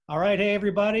All right, hey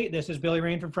everybody, this is Billy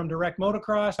Rainford from Direct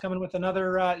Motocross coming with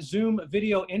another Zoom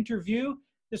video interview.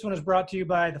 This one is brought to you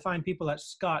by the fine people at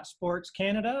Scott Sports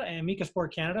Canada and Mika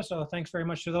Sport Canada, so thanks very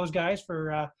much to those guys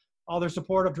for all their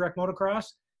support of Direct Motocross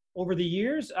over the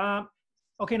years.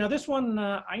 Okay, now this one,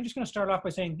 I'm just going to start off by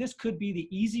saying this could be the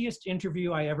easiest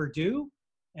interview I ever do.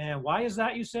 And why is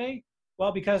that, you say?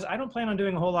 Well, because I don't plan on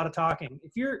doing a whole lot of talking.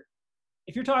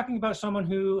 If you're talking about someone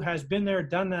who has been there,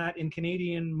 done that in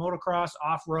Canadian motocross,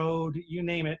 off-road, you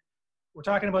name it, we're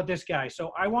talking about this guy.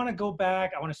 So I want to go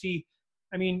back. I want to see,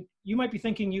 I mean, you might be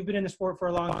thinking you've been in the sport for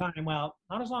a long time. Well,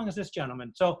 not as long as this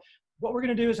gentleman. So what we're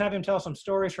going to do is have him tell some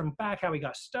stories from back, how he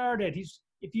got started.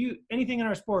 Anything in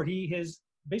our sport, he has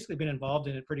basically been involved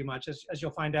in it pretty much, as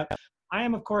you'll find out. I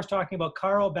am, of course, talking about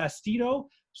Carl Bastido.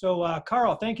 So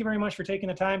Carl, thank you very much for taking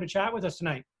the time to chat with us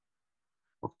tonight.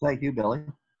 Well, thank you, Billy.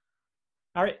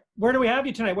 All right, where do we have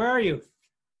you tonight? Where are you?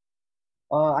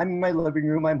 I'm in my living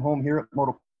room. I'm home here at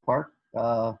Moto Park.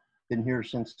 Been here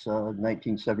since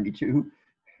 1972,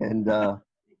 and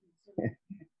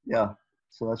yeah,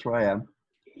 so that's where I am.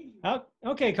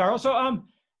 Okay, Carl. So,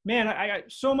 man, I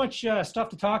got so much stuff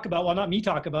to talk about. Well, not me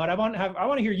talk about. I want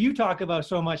to hear you talk about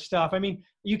so much stuff. I mean,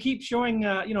 you keep showing,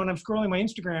 and I'm scrolling my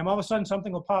Instagram. All of a sudden,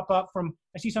 something will pop up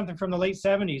I see something from the late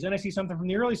 70s, and I see something from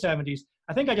the early 70s.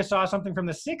 I think I just saw something from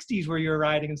the 60s where you were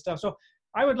riding and stuff. So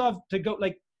I would love to go,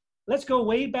 let's go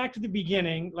way back to the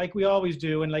beginning, like we always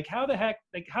do. And how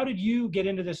did you get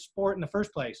into this sport in the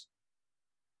first place?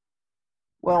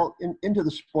 Well, into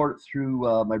the sport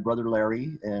through my brother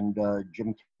Larry and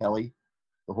Jim Kelly,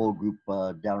 the whole group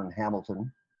down in Hamilton.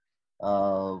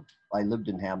 I lived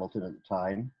in Hamilton at the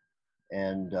time,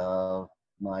 and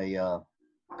my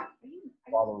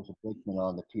father was a brakeman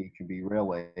on the TH&B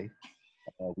Railway.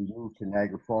 We moved to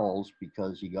Niagara Falls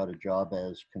because he got a job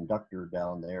as conductor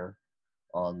down there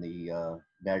on the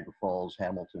Niagara Falls,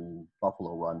 Hamilton,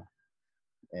 Buffalo run,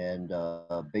 and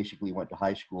basically went to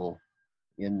high school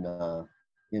in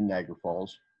Niagara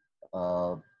Falls.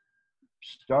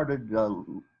 Started,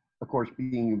 of course,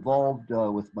 being involved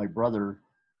with my brother.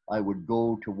 I would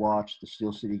go to watch the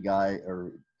Steel City Guy,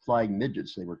 or Flying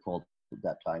Midgets, they were called at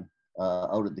that time,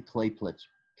 out at the clay pits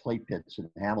in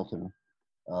Hamilton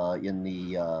in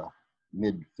the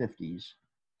mid-50s.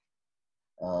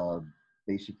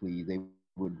 Basically, they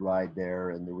would ride there,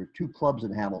 and there were two clubs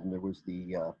in Hamilton. There was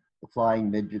the Flying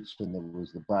Midgets, and there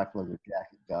was the Black Leather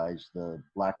Jacket guys, the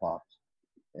Blackhawks.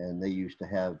 And they used to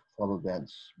have club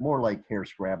events, more like hare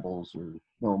scrambles,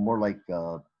 or more like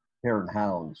hare and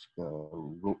hounds,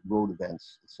 road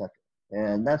events, etc.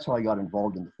 And that's how I got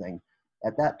involved in the thing.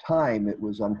 At that time, it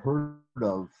was unheard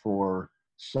of for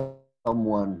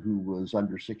someone who was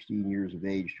under 16 years of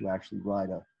age to actually ride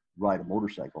a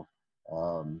motorcycle.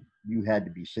 You had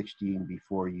to be 16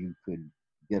 before you could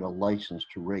get a license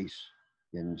to race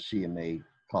in CMA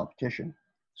competition.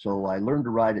 So I learned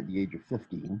to ride at the age of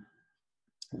 15.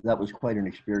 That was quite an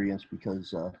experience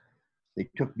because they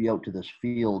took me out to this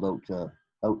field out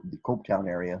in the Copetown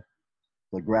area.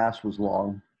 The grass was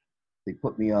long. They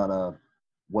put me on a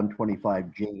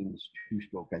 125 James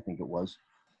two-stroke, I think it was.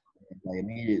 And I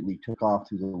immediately took off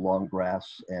through the long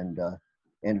grass and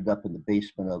ended up in the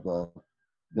basement of a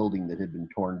building that had been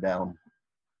torn down.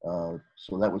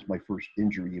 So that was my first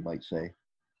injury, you might say,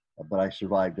 but I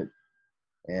survived it.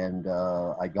 And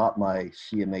I got my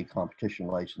CMA competition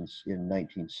license in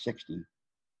 1960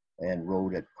 and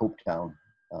rode at Copetown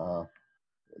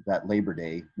that Labor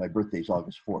Day. My birthday's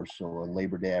August 4th, so on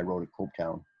Labor Day I rode at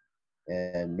Copetown.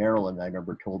 And Marilyn, I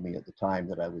remember, told me at the time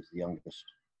that I was the youngest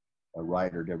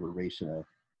rider to ever race in a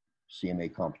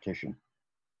CMA competition.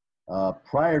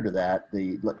 Prior to that,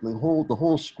 the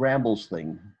whole scrambles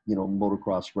thing,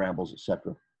 motocross scrambles,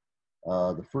 etc.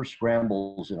 The first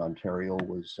scrambles in Ontario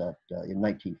was in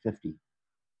 1950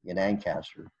 in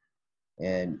Ancaster,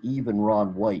 and Eve and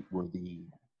Ron White were the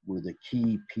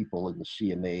key people in the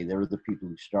CMA. They were the people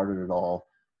who started it all,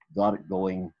 got it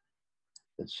going,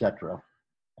 etc.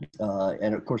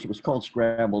 And of course, it was called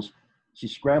scrambles. See,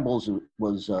 scrambles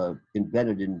was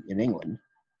invented in England,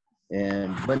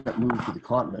 and when it moved to the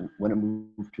continent, when it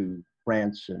moved to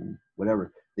France and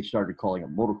whatever, they started calling it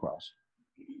motocross.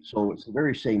 So it's the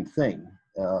very same thing.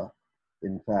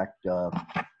 In fact, I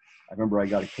remember I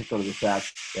got a kick out of the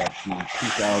fact that in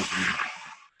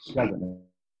 2007,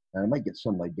 and I might get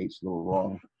some of my dates a little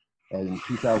wrong, and in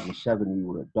 2007 we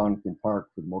were at Donington Park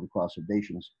for the Motocross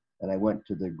Audations, and I went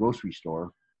to the grocery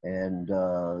store, and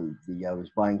I was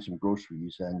buying some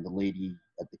groceries, and the lady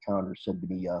at the counter said to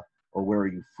me, "Oh, where are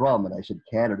you from?" And I said,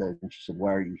 "Canada." And she said,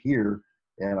 "Why are you here?"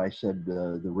 And I said,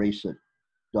 "The race at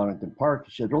Donington Park."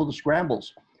 She said, "Oh, the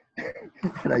scrambles."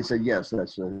 And I said, yes,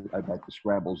 that's I'm at the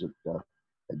scrambles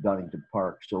at Donington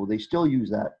Park. So they still use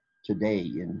that today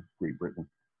in Great Britain,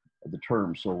 the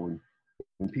term. So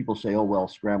when people say, oh, well,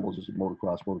 scrambles is a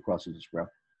motocross, motocross is a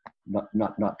scramble,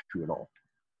 not true at all.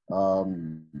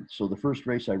 So the first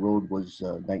race I rode was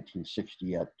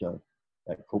 1960 at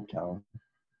Copetown.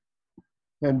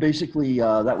 And basically,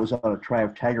 that was on a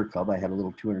Triumph Tiger Cub. I had a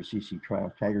little 200cc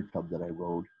Triumph Tiger Cub that I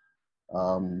rode.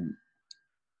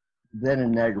 Then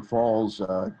in Niagara Falls,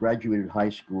 graduated high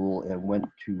school and went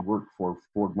to work for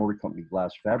Ford Motor Company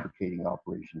glass fabricating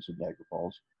operations in Niagara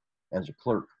Falls as a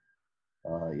clerk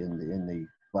in the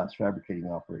glass fabricating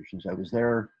operations. I was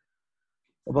there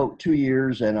about 2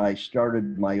 years, and I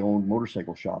started my own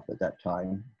motorcycle shop at that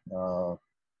time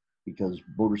because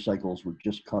motorcycles were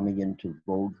just coming into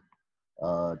vogue.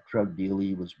 Trev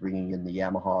Dealey was bringing in the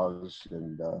Yamahas,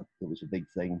 and it was a big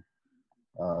thing.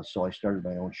 So I started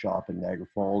my own shop in Niagara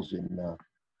Falls in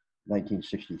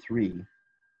 1963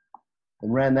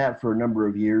 and ran that for a number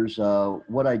of years.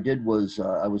 What I did was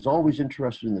I was always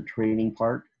interested in the training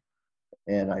part,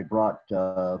 and I brought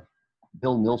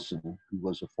Bill Nilsson, who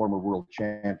was a former world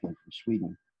champion from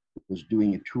Sweden, was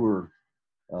doing a tour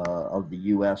of the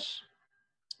US,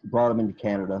 brought him into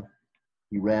Canada.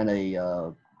 He ran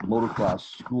a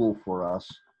motocross school for us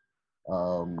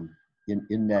in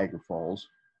Niagara Falls.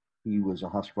 He was a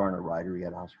Husqvarna rider. He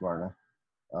had a Husqvarna.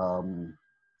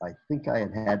 I think I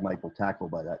had my Bultaco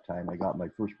by that time. I got my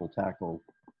first Bultaco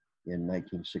in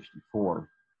 1964.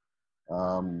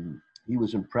 He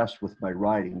was impressed with my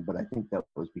riding, but I think that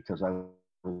was because I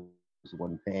was the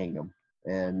one paying him.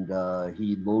 And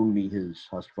he loaned me his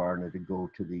Husqvarna to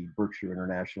go to the Berkshire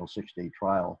International 6-day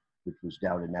trial, which was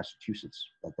down in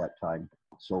Massachusetts at that time.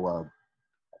 So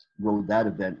rode that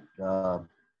event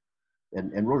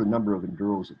and rode a number of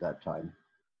enduros at that time.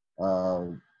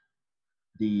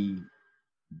 The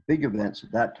big events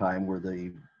at that time were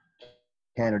the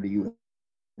Canada-US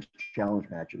Challenge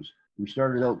matches. We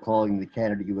started out calling the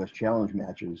Canada-US Challenge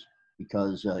matches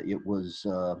because it was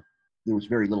there was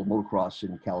very little motocross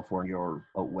in California or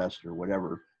out west or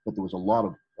whatever, but there was a lot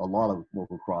of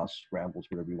motocross scrambles,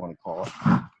 whatever you want to call it,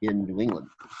 in New England.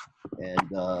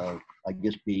 And I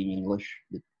guess being English,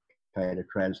 it kind of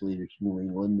translated to New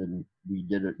England, and we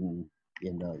did it in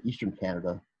Eastern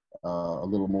Canada a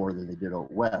little more than they did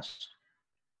out west.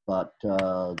 But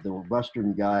the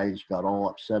Western guys got all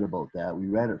upset about that. We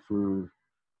ran it from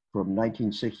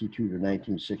 1962 to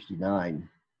 1969,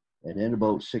 and in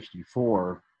about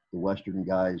 64, the Western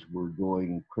guys were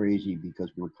going crazy because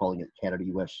we were calling it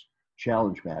Canada-US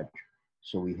Challenge match.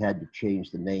 So we had to change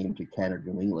the name to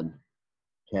Canada-New England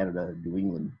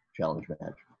Challenge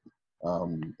match.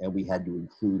 And we had to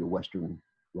include a Western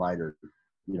rider,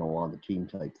 on the team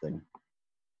type thing.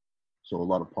 So a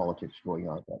lot of politics going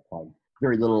on at that time.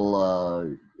 Very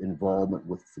little involvement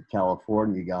with the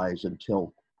California guys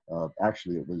until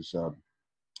actually it was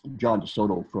John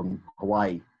DeSoto from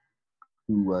Hawaii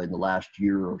who in the last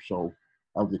year or so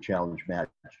of the challenge match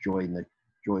joined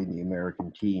the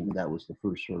American team. And that was the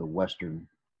first sort of Western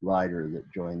rider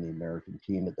that joined the American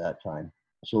team at that time.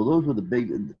 So those were the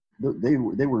big, they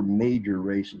were major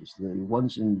races. The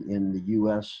ones in the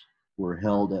US were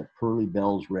held at Pearly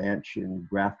Bells Ranch in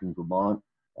Grafton, Vermont.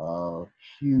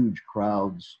 Huge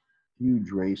crowds,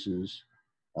 huge races.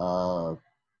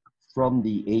 From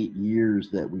the 8 years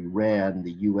that we ran,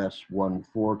 the US won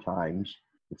 4 times,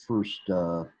 the first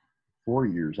 4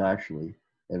 years actually,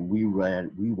 and we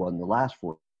won the last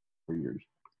 4 years.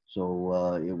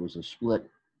 So it was a split,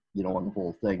 on the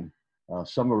whole thing.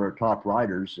 Some of our top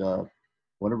riders,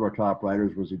 one of our top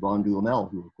riders was Yvon Duhamel,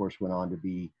 who of course went on to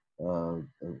be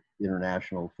an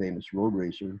international famous road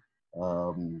racer.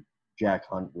 Jack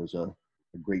Hunt was a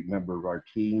great member of our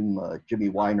team. Jimmy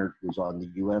Weinert was on the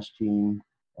US team.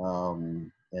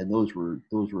 And those were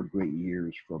great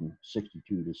years from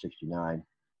 62 to 69.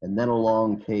 And then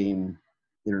along came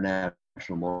international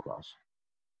motocross.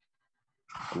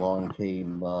 Along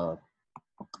came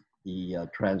the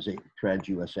Trans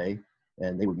USA,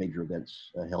 and they were major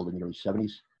events held in the early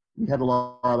 70s. We had a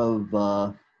lot of,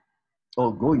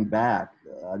 going back,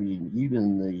 I mean,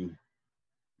 even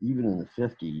in the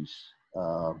 50s,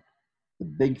 the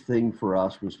big thing for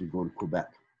us was to go to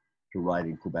Quebec, to ride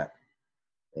in Quebec.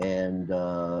 And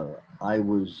I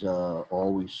was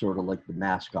always sort of like the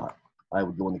mascot. I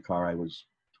would go in the car. I was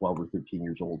 12 or 13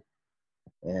 years old,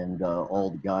 and all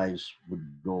the guys would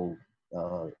go,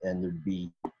 and there'd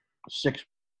be 6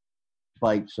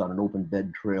 bikes on an open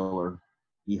bed trailer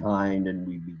behind, and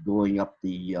we'd be going up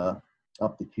the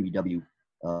QEW.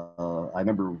 I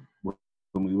remember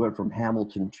when we went from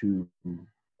Hamilton to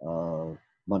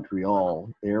Montreal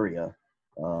area,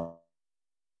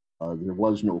 there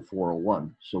was no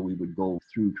 401. So we would go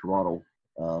through Toronto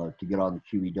to get on the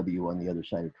QEW on the other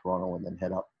side of Toronto and then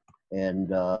head up.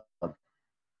 And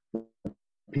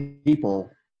people,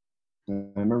 I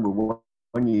remember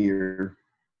one year,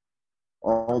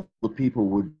 all the people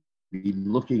would be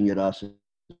looking at us as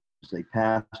they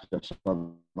passed us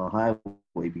on the highway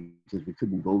because we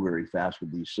couldn't go very fast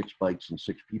with these 6 bikes and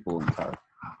 6 people in the car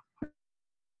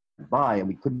by, and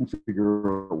we couldn't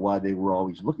figure out why they were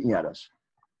always looking at us.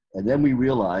 And then we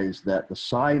realized that the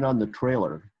sign on the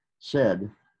trailer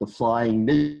said the Flying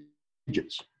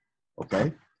Midgets,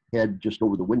 okay? Head just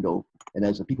over the window, and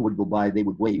as the people would go by, they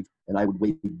would wave, and I would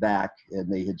wave back, and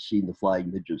they had seen the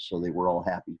Flying Midgets, so they were all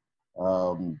happy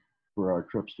for our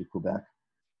trips to Quebec.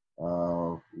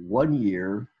 One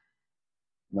year,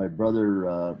 my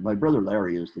brother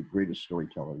Larry is the greatest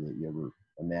storyteller that you ever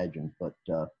imagined, but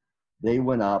they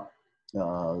went up.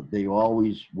 They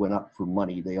always went up for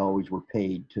money. They always were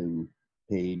paid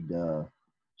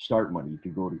start money to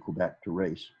go to Quebec to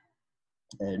race.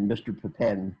 And Mr.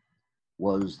 Pepin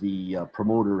was the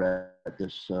promoter at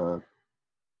this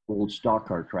old stock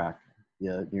car track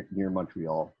near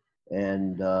Montreal.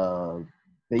 And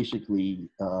basically,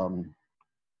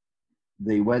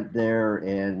 they went there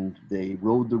and they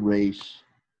rode the race,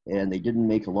 and they didn't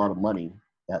make a lot of money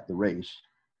at the race.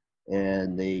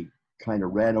 And they kind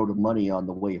of ran out of money on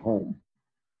the way home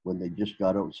when they just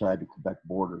got outside the Quebec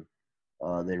border.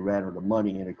 They ran out of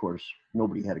money, and of course,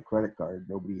 nobody had a credit card.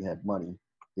 Nobody had money.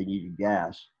 They needed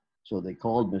gas. So they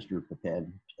called Mr.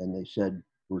 Pepin, and they said,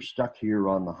 "We're stuck here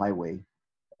on the highway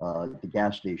at the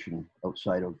gas station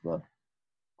outside of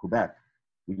Quebec.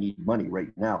 We need money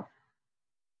right now."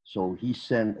 So he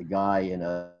sent a guy in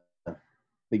a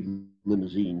big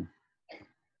limousine,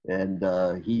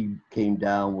 and he came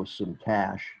down with some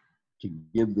cash to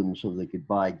give them so they could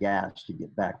buy gas to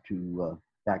get back to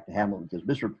Hamilton, because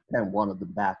Mr. Pepin wanted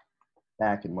them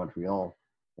back in Montreal.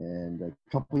 And a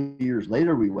couple of years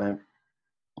later, we went.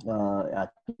 I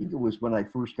think it was when I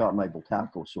first got my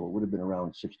Bultaco, so it would have been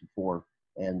around '64.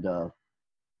 And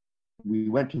we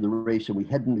went to the race, and we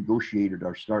hadn't negotiated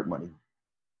our start money.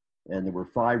 And there were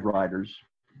 5 riders.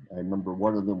 I remember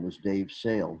one of them was Dave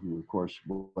Sale, who, of course,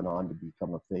 went on to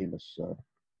become a famous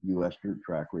U.S. dirt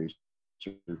track racer,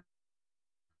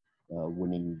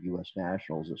 winning U.S.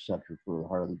 Nationals, etc., for the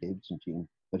Harley-Davidson team.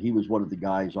 But he was one of the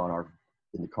guys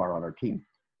in the car on our team.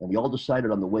 And we all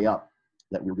decided on the way up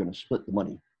that we were going to split the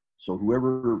money. So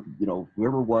whoever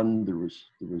won, there was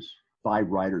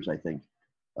 5 riders, I think.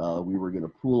 We were going to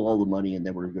pool all the money, and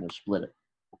then we were going to split it.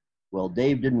 Well,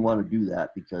 Dave didn't want to do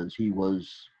that because he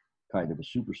was kind of a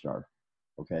superstar,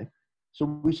 okay? So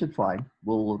we said, fine,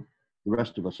 the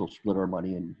rest of us will split our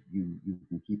money and you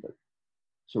can keep it.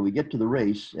 So we get to the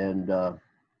race, and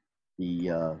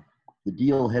the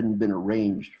deal hadn't been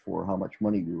arranged for how much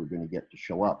money we were going to get to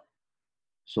show up.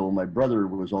 So my brother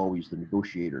was always the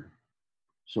negotiator.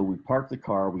 So we parked the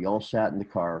car, we all sat in the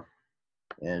car,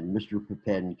 and Mr.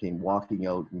 Pepin came walking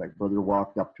out, and my brother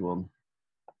walked up to him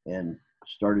and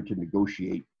started to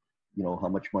negotiate, how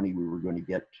much money we were going to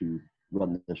get to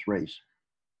run this race.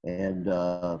 And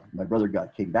my brother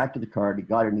came back to the car, and he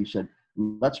got it, and he said,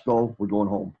 "Let's go, we're going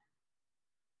home."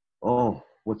 "Oh,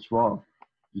 what's wrong?"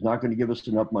 "He's not going to give us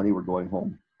enough money, we're going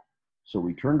home." So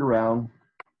we turned around,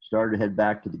 started to head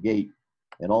back to the gate,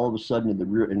 and all of a sudden in the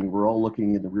rear, and we're all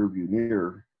looking in the rearview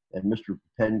mirror, and Mr.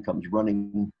 Pepin comes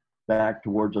running back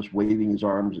towards us, waving his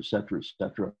arms, etc.,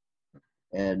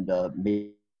 and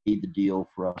made the deal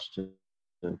for us to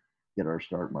get our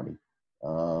start money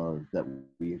that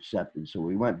we accepted. So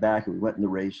we went back and we went in the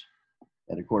race.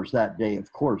 And of course, that day,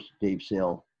 Dave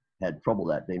Sale had trouble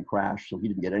that day and crashed, so he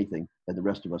didn't get anything. And the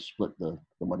rest of us split the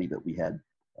money that we had.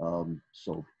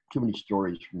 So too many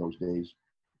stories from those days.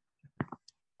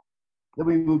 Then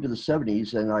we moved to the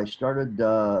 70s, and I started,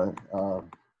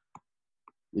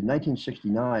 in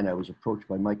 1969, I was approached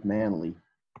by Mike Manley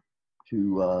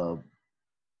to,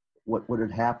 what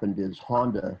had happened is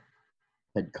Honda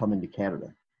had come into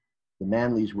Canada. The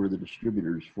Manleys were the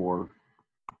distributors for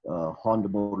Honda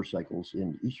motorcycles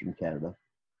in Eastern Canada.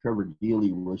 Trevor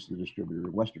Dealey was the distributor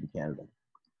in Western Canada.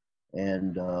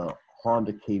 And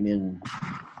Honda came in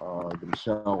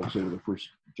themselves. They were the first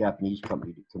Japanese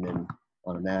company to come in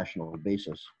on a national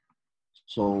basis.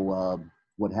 So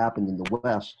what happened in the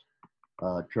West,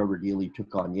 Trevor Dealey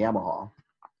took on Yamaha.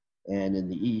 And in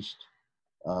the East,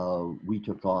 we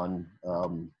took on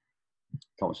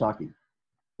Kawasaki.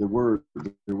 There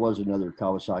was another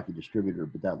Kawasaki distributor,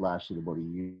 but that lasted about a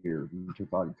year. We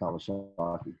took on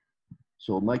Kawasaki.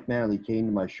 So Mike Manley came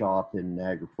to my shop in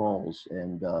Niagara Falls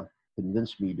and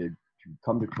convinced me to to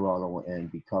come to Toronto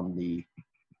and become the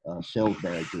sales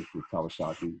manager for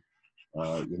Kawasaki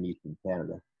in Eastern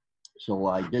Canada. So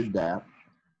I did that.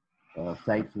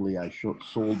 Thankfully, I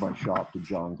sold my shop to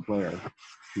John Clare,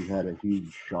 who had a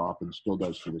huge shop and still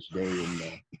does to this day in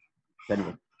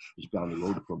Fenwick, just down the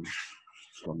road from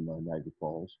Niagara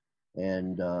Falls.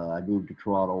 And I moved to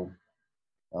Toronto,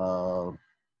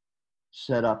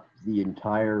 set up the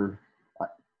entire,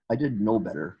 I didn't know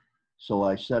better, so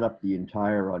I set up the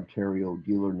entire Ontario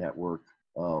dealer network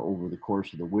over the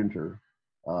course of the winter.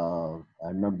 I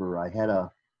remember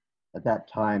at that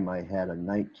time I had a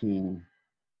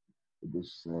it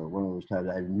was one of those times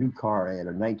I had a new car. I had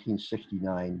a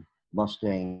 1969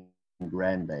 Mustang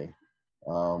Grande.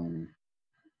 And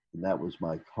that was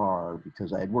my car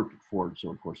because I had worked at Ford,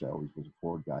 so of course I always was a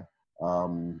Ford guy.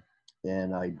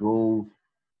 And I drove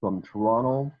from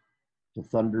Toronto to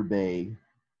Thunder Bay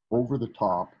over the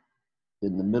top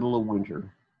in the middle of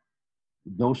winter,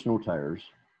 no snow tires,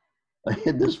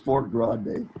 in this Ford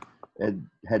Grande, and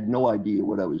had no idea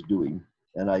what I was doing.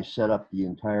 And I set up the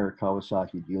entire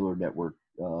Kawasaki dealer network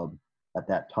at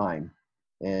that time.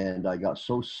 And I got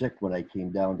so sick when I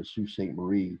came down to Sault Ste.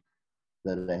 Marie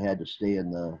that I had to stay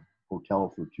in the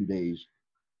hotel for 2 days,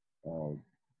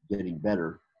 getting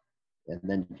better, and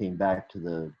then came back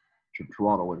to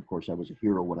Toronto. And of course, I was a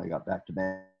hero when I got back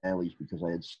to Manly's because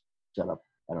I had set up,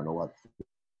 I don't know what,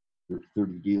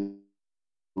 30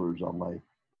 dealers on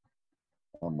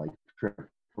my trip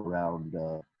around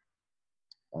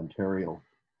Ontario.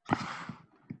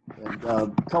 And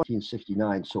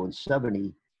 1969, so in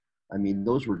 70, I mean,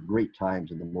 those were great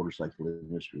times in the motorcycle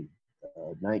industry.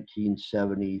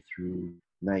 1970 through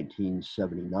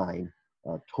 1979,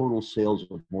 total sales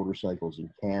of motorcycles in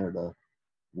Canada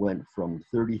went from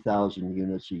 30,000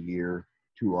 units a year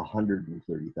to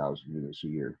 130,000 units a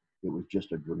year. It was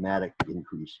just a dramatic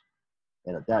increase.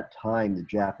 And at that time, the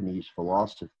Japanese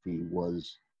philosophy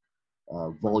was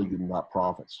volume, not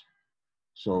profits.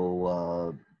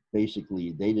 So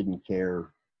basically, they didn't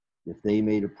care if they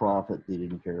made a profit. They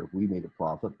didn't care if we made a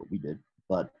profit, but we did.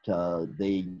 But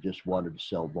they just wanted to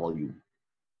sell volume.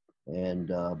 And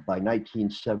by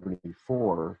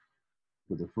 1974,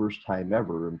 for the first time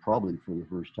ever, and probably for the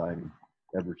first time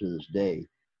ever to this day,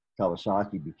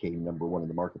 Kawasaki became number one in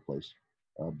the marketplace,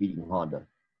 beating Honda.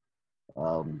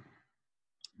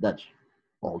 That's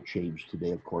all changed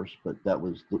today, of course, but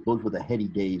those were the heady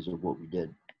days of what we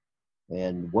did.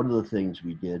 And one of the things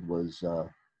we did was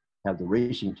have the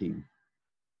racing team.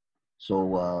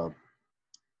 So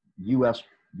US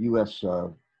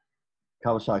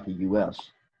Kawasaki US,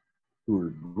 who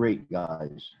were great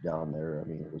guys down there. I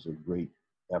mean, it was a great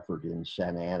effort in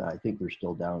Santa Ana. I think they're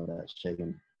still down in that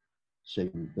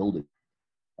same building.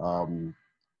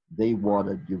 They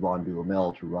wanted Yvon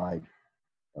Duhamel to ride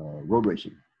road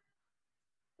racing.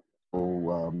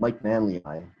 So Mike Manley and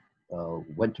I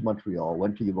went to Montreal,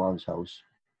 went to Yvon's house.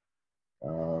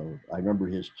 I remember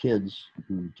his kids,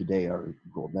 who today are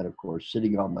gold men, of course,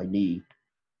 sitting on my knee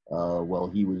while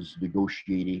he was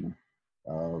negotiating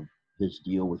his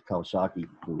deal with Kawasaki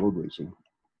for road racing.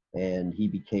 And he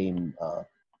became,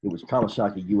 it was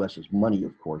Kawasaki US's money,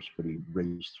 of course, but he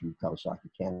raced through Kawasaki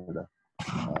Canada,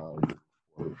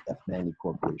 or F. Manley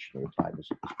Corporation at the time,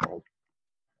 as it was called,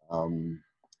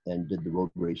 and did the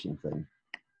road racing thing.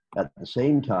 At the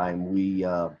same time, we,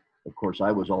 of course, I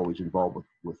was always involved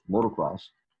with motocross,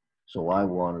 so I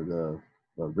wanted a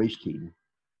race team,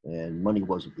 and money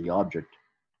wasn't the object.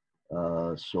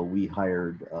 So we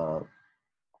hired,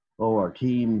 our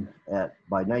team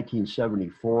by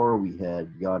 1974, we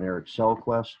had Jan-Erik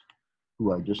Sellquist,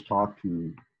 who I just talked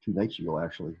to 2 nights ago,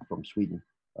 actually, from Sweden.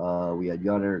 We had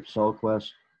Jan-Erik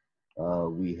Sellquist.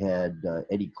 We had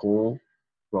Eddie Cole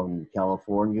from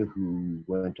California, who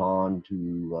went on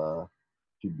to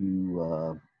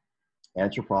do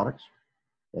Answer Products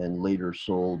and later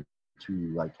sold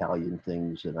to Italian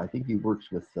things. And I think he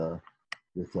works with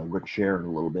Rick Sharon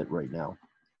a little bit right now.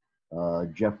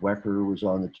 Jeff Wecker was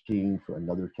on the team for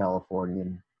another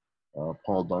Californian,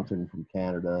 Paul Duncan from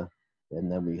Canada.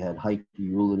 And then we had Heikki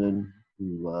Ullinen,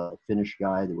 who Finnish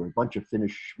guy. There were a bunch of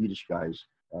Swedish guys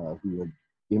who had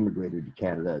immigrated to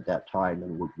Canada at that time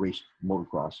and raced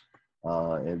motocross.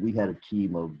 And we had a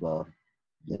team of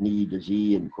Denis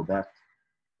Desi in Quebec,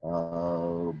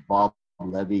 Bob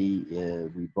Levy.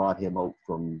 We brought him out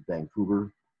from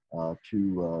Vancouver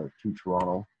to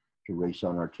Toronto to race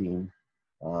on our team.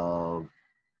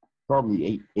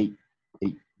 Probably eight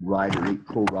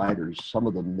co-riders, some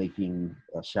of them making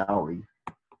a salary,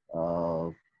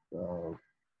 and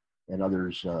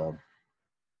others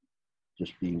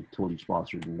just being totally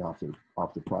sponsored and off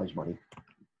the prize money.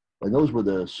 And those were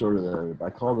the sort of I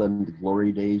call them the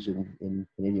glory days in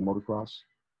Canadian motocross.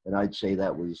 And I'd say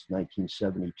that was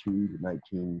 1972 to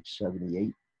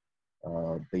 1978.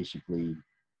 Basically,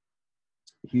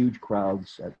 huge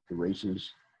crowds at the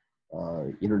races,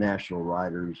 international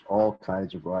riders, all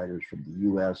kinds of riders from the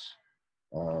U.S.,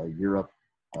 Europe,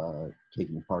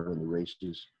 taking part in the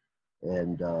races,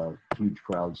 and huge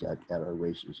crowds at our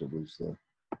races. It was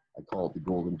I call it the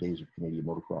golden days of Canadian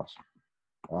motocross.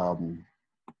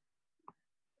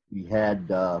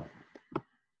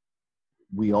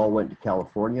 We all went to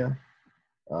California.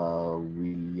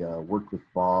 We worked with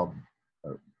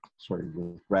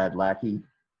with Brad Lackey.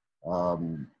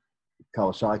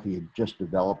 Kawasaki had just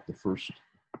developed the first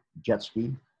jet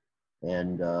ski,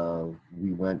 and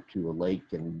we went to a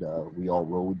lake, and we all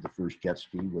rode the first jet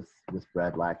ski with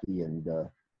Brad Lackey, and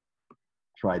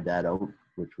tried that out,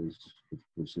 which was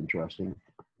interesting.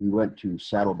 We went to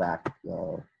Saddleback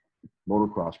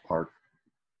Motocross Park,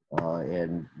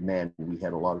 and man, we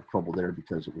had a lot of trouble there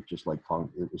because it was just like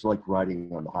it was like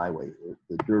riding on the highway.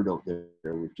 The dirt out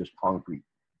there was just concrete,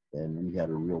 and we had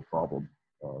a real problem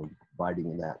riding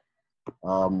in that.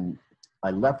 I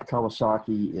left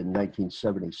Kawasaki in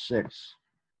 1976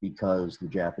 because the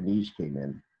Japanese came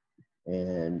in,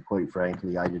 and quite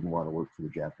frankly, I didn't want to work for the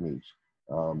Japanese.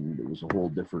 It was a whole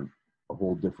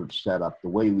different setup. The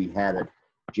way we had it,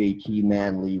 JT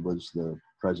Manley was the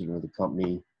president of the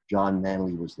company. John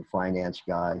Manley was the finance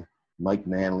guy. Mike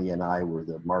Manley and I were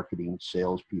the marketing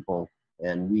salespeople,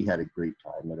 and we had a great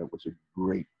time, and it was a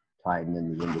great time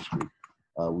in the industry.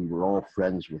 We were all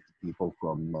friends with the people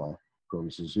from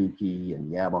Suzuki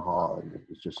and Yamaha, and it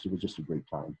was just a great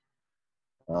time.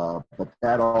 But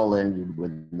that all ended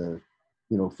when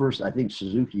first I think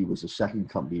Suzuki was the second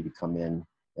company to come in,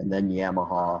 and then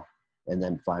Yamaha, and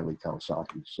then finally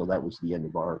Kawasaki. So that was the end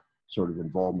of our sort of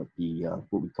involvement. The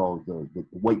what we call the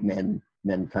white men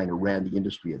kind of ran the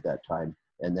industry at that time,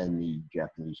 and then the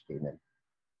Japanese came in.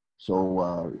 So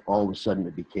all of a sudden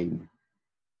it became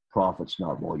profits,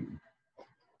 not volume.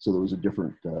 So there was a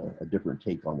different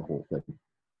take on the whole thing.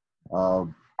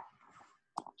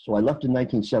 So I left in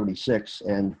 1976,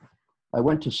 and I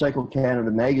went to Cycle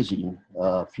Canada magazine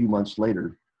a few months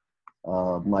later.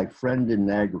 My friend in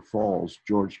Niagara Falls,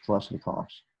 George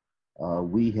Klesnikoff,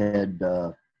 we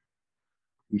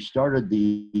started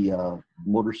the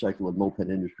Motorcycle and Moped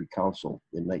Industry Council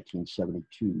in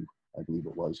 1972, I believe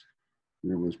it was.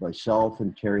 There was myself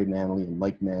and Terry Manley and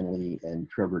Mike Manley and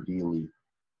Trevor Dealey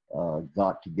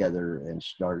got together and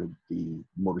started the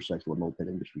Motorcycle and Moped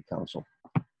Industry Council.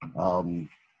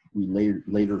 We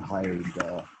later hired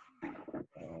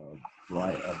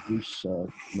Bruce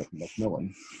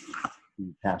McMillan,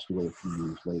 who passed away a few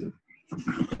years later,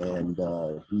 and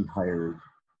he hired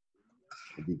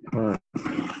the current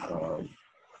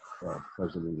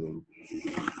president and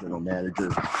general manager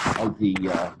of the.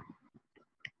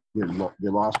 You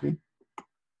lost me?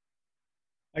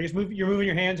 You're moving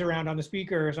your hands around on the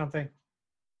speaker or something.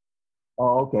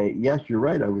 Oh, okay. Yes, you're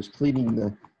right. I was cleaning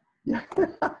the. Yeah.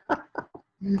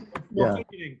 Yeah.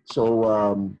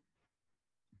 So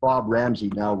Bob Ramsey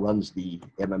now runs the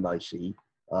MMIC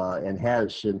and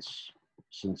has since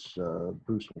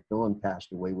Bruce McMillan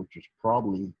passed away, which is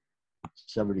probably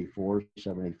 74,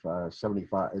 75,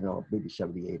 75, no, maybe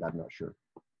 78. I'm not sure.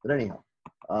 But anyhow,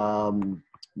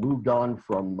 moved on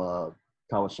from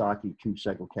Kawasaki to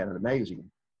Cycle Canada magazine.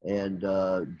 And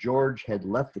George had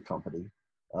left the company.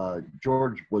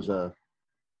 George was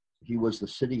the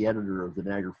city editor of the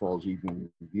Niagara Falls Evening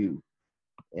Review,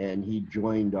 and he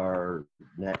joined our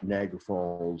Niagara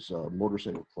Falls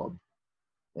Motorcycle Club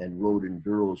and rode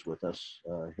enduros with us,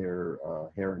 hare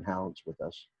and hounds with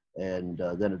us, and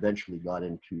then eventually got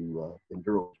into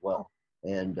enduro as well.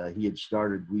 And he had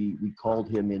started. We called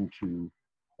him into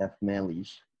F.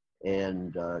 Manley's,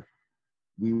 and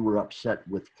we were upset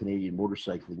with Canadian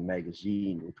Motorcycling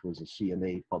Magazine, which was a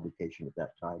CMA publication at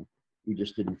that time. We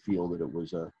just didn't feel that it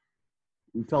was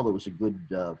we felt it was a good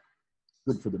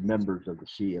for the members of the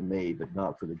CMA, but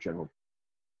not for the general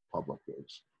public.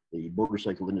 The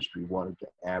motorcycle industry wanted to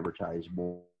advertise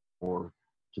more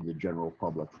to the general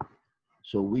public.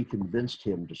 So we convinced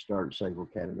him to start Cycle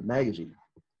Canada magazine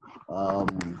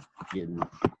in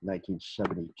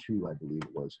 1972, I believe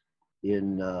it was.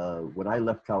 When I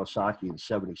left Kawasaki in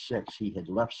 76, he had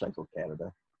left Cycle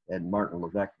Canada, and Martin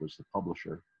Levesque was the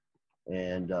publisher.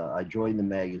 And I joined the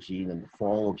magazine in the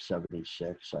fall of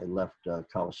 76. I left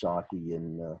Kawasaki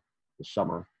in the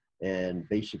summer, and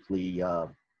basically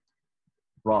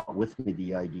brought with me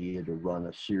the idea to run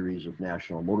a series of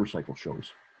national motorcycle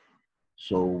shows.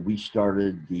 So we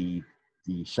started the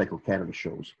Cycle Canada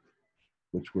shows,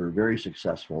 which were very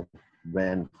successful.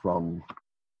 ran from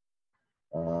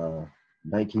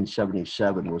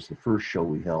 1977 was the first show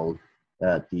we held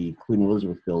at the Queen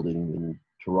Elizabeth building in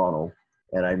Toronto.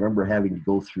 And I remember having to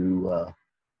go through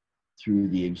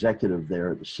the executive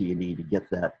there at the C&E to get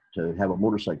that, to have a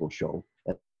motorcycle show.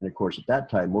 And of course, at that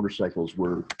time, motorcycles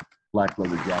were black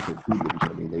leather jacket hoodlums.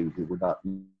 I mean, they were not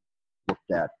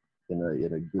looked at in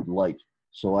a good light.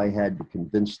 So I had to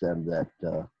convince them that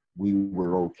we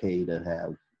were okay to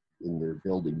have in their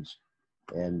buildings.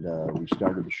 And we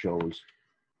started the shows.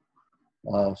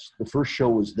 The first show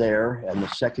was there, and the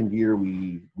second year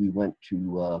we went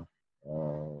to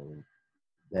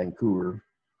Vancouver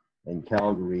and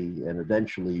Calgary, and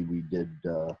eventually we did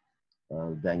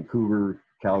Vancouver,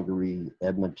 Calgary,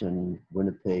 Edmonton,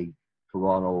 Winnipeg,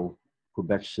 Toronto,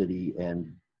 Quebec City,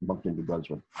 and Moncton, New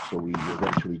Brunswick. So we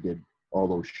eventually did all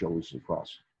those shows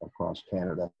across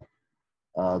Canada.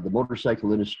 The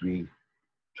motorcycle industry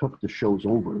took the shows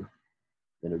over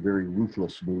in a very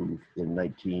ruthless move in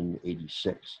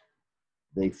 1986.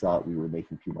 They thought we were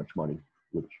making too much money,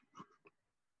 which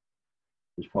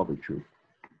is probably true.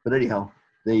 But anyhow,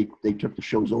 they took the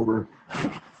shows over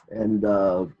and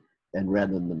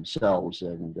ran them themselves,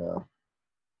 and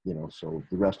so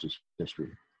the rest is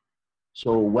history.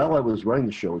 So while I was running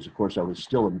the shows, of course, I was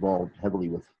still involved heavily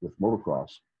with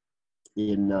motocross.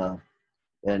 I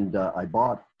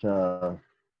bought a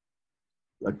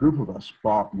group of us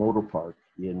bought Motorpark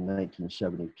in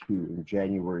 1972, in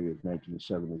January of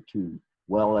 1972,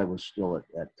 while I was still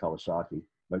at Kawasaki.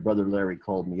 My brother Larry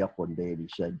called me up one day and he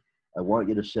said, "I want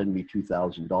you to send me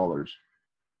 $2,000.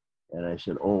 And I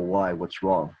said, "Oh, why? What's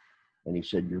wrong?" And he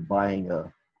said, "You're buying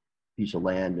a piece of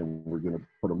land and we're going to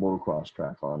put a motocross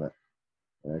track on it."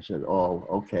 And I said, "Oh,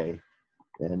 okay."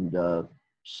 And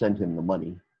sent him the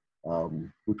money,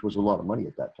 which was a lot of money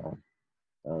at that time.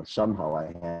 Somehow I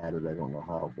had it. I don't know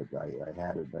how, but I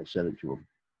had it and I sent it to him.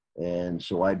 And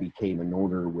so I became an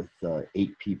owner with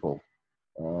 8 people.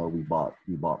 We bought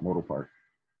Motorpark.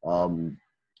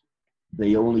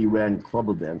 They only ran club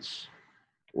events.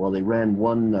 Well, they ran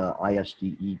one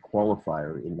ISDE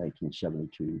qualifier in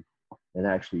 1972, and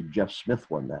actually Jeff Smith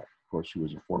won that, of course, who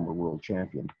was a former world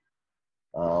champion.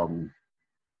 And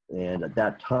at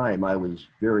that time, I was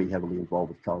very heavily involved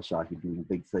with Kawasaki doing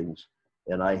big things,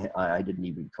 and I didn't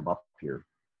even come up here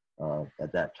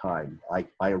at that time.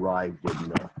 I arrived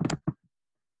in,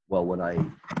 when I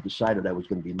decided I was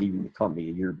going to be leaving the company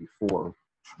a year before,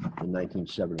 in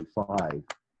 1975,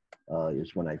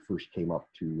 is when I first came up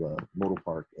to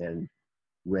Motorpark and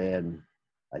ran,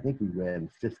 I think we ran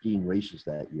 15 races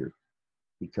that year,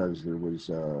 because there was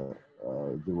no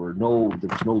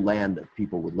land that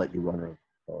people would let you run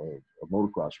a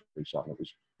motocross race on.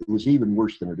 It was even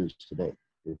worse than it is today,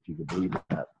 if you could believe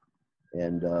that.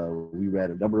 And we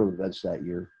ran a number of events that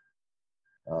year.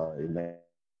 In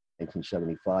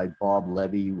 1975, Bob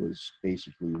Levy was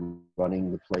basically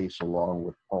running the place along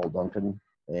with Paul Duncan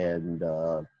and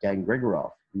Dan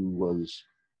Gregoroff, who was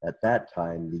at that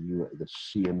time the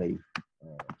CMA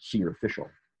senior official.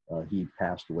 He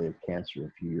passed away of cancer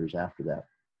a few years after that.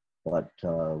 But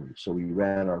so we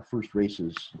ran our first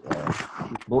races,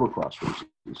 motocross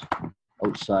races,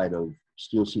 outside of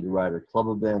Steel City Rider club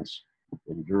events,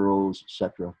 enduros,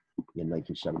 etc., in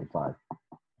 1975.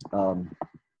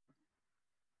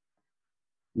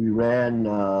 We ran.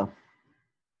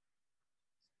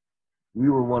 We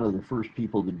were one of the first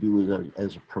people to do it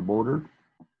as a promoter.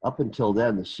 Up until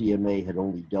then, the CMA had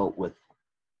only dealt with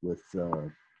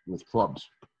clubs.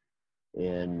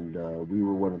 And we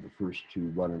were one of the first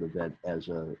to run an event as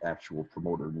an actual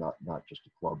promoter, not just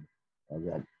a club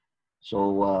event.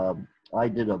 So I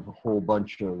did a whole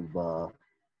bunch of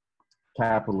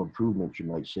capital improvements, you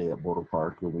might say, at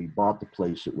Motorpark. When we bought the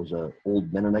place, it was an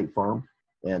old Mennonite farm,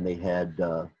 and they had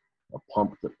a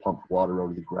pump that pumped water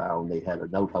out of the ground. They had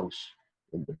an outhouse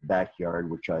in the backyard,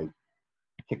 which I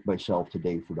kick myself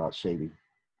today for not saving.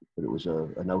 But it was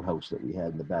an outhouse that we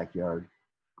had in the backyard.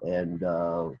 And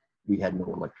we had no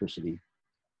electricity,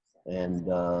 and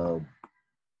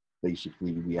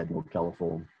basically we had no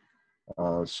telephone.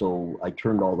 So I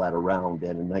turned all that around,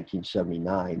 and in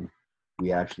 1979,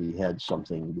 we actually had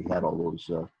something. We had all those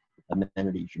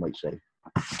amenities, you might say.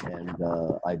 And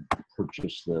I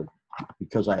purchased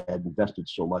because I had invested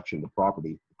so much in the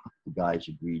property, the guys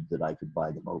agreed that I could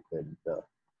buy them out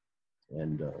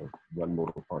and run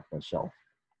Motorpark myself,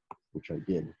 which I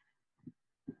did.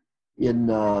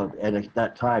 And at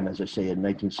that time, as I say, in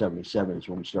 1977 is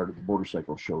when we started the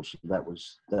motorcycle show. So that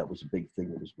was a big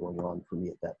thing that was going on for me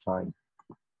at that time.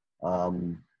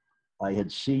 I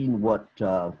had seen what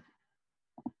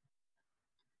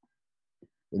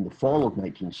in the fall of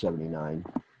 1979,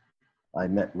 I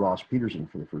met Ross Peterson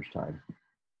for the first time.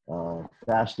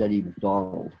 Fast Eddie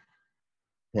McDonald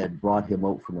had brought him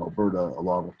out from Alberta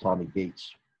along with Tommy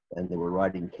Gates, and they were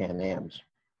riding Can-Ams,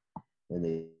 and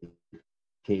they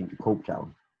came to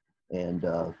Coketown. And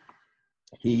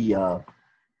he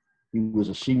was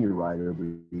a senior rider, but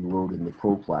he rode in the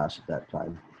pro class at that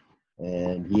time.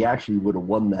 And he actually would have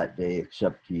won that day,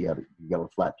 except he got a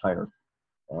flat tire.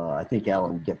 I think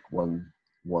Alan Dick won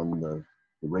the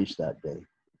race that day.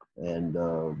 And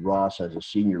Ross, as a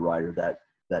senior rider,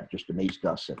 that just amazed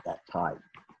us at that time,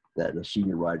 that a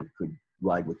senior rider could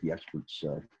ride with the experts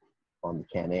on the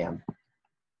Can-Am.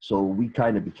 So we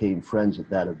kind of became friends at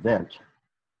that event.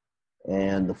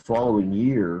 And the following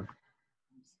year,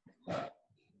 a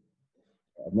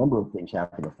number of things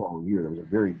happened the following year. It was a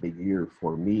very big year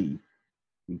for me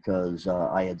because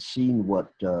I had seen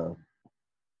what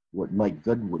Mike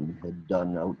Goodwin had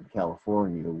done out in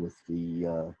California with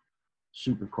the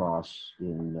Supercross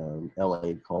in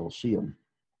LA Coliseum,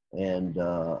 and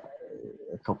a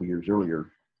couple years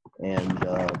earlier. And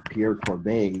Pierre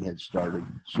Corbet had started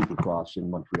Supercross in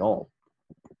Montreal.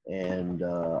 And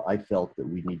I felt that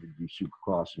we needed to do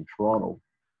Supercross in Toronto.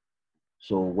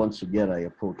 So once again, I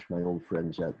approached my old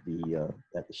friends at the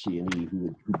CNE,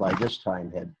 who by this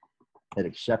time had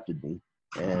accepted me,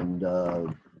 and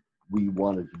we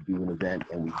wanted to do an event,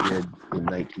 and we did in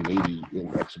 1980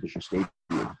 in Exhibition Stadium,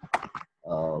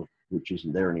 which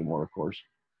isn't there anymore, of course.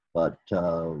 But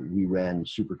we ran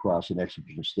Supercross in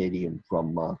Exhibition Stadium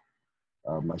from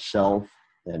myself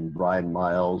and Brian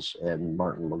Miles and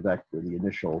Martin Levesque were the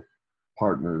initial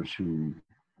partners who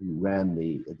ran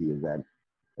the event.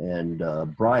 And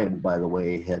Brian, by the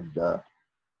way, had,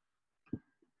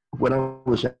 when I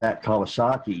was at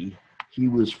Kawasaki, he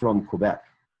was from Quebec.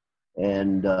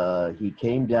 And he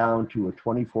came down to a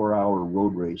 24-hour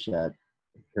road race at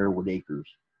Harewood Acres.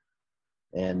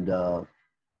 And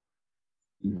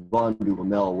Yvon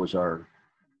Duhamel was our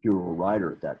hero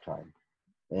rider at that time.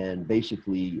 And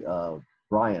basically,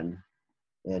 Brian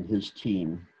and his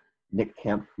team, Nick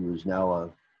Kemp, who is now a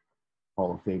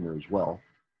Hall of Famer as well,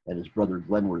 and his brother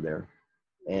Glenn were there,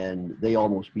 and they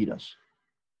almost beat us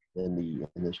in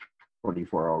this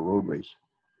 24-hour road race.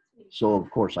 So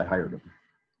of course I hired him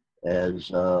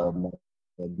as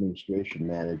administration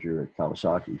manager at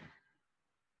Kawasaki.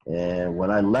 And when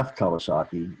I left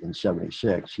Kawasaki in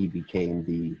 '76, he became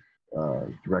the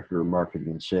director of marketing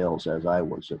and sales, as I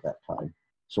was at that time.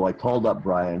 So I called up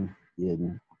Brian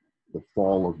in the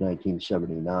fall of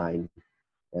 1979,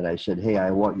 and I said, hey,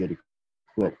 I want you to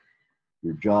quit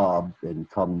your job and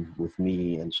come with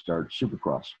me and start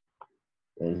Supercross.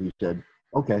 And he said,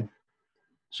 okay.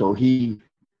 So he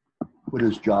quit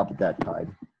his job at that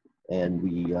time, and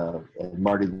we and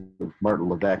Martin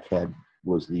Levesque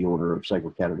was the owner of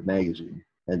Cycle Canada magazine,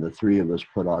 and the three of us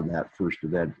put on that first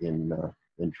event in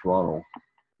Toronto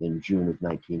in June of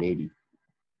 1980.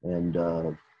 And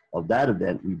of that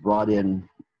event, we brought in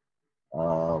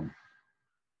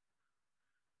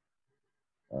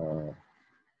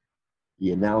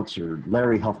the announcer,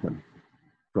 Larry Huffman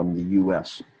from the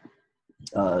US.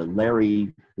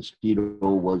 Larry Vestito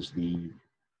was the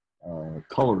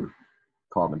color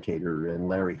commentator, and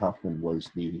Larry Huffman was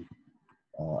the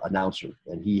announcer,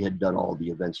 and he had done all the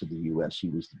events of the US. He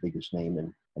was the biggest name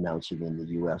in announcing in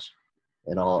the US.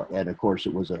 And of course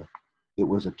it was a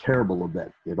terrible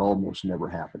event. It almost never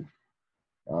happened.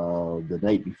 The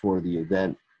night before the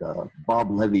event, Bob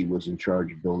Levy was in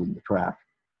charge of building the track.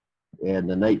 And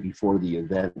the night before the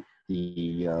event,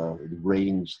 the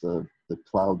rains, the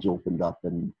clouds opened up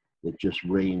and it just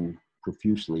rained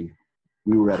profusely.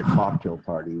 We were at a cocktail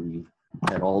party. We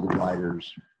had all the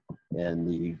riders and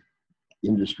the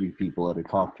industry people at a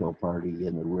cocktail party,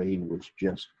 and the rain was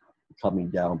just coming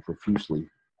down profusely.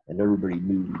 And everybody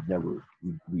knew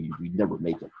we'd never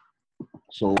make it.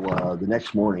 So the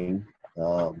next morning,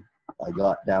 I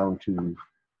got down to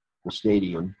the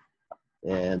stadium,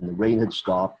 and the rain had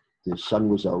stopped. The sun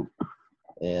was out,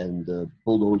 and the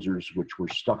bulldozers, which were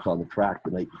stuck on the track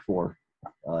the night before,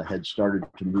 had started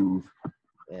to move,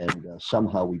 and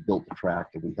somehow we built the track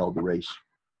and we held the race.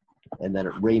 And then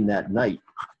it rained that night,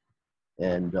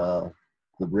 and the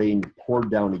rain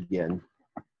poured down again.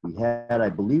 I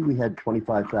believe we had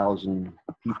 25,000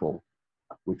 people,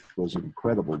 which was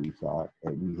incredible, we thought,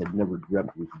 and we had never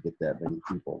dreamt we could get that many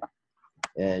people.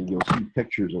 And you'll see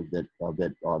pictures of it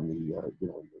on the,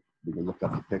 we can look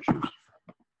up the pictures.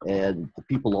 And the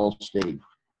people all stayed.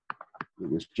 It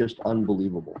was just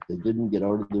unbelievable. They didn't get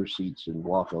out of their seats and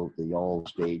walk out. They all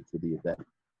stayed for the event.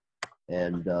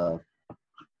 And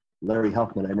Larry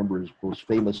Huffman, I remember his most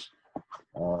famous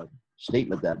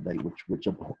statement that night, which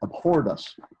abhorred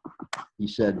us. He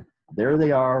said, there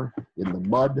they are in the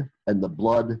mud and the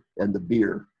blood and the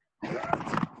beer,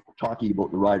 talking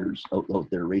about the riders out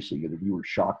there racing. And if you were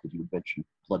shocked that you would mention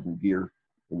blood and beer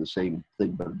in the same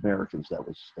thing, but Americans, that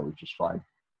was just fine.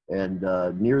 And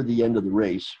near the end of the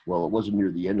race, well, it wasn't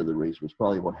near the end of the race, it was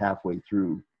probably about halfway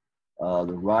through,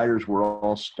 the riders were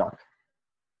all stuck.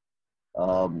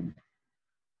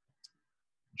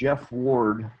 Jeff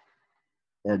Ward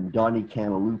and Donnie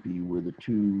Cantalupi were the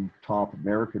two top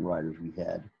American riders we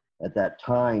had. At that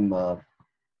time,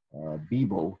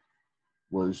 Bebo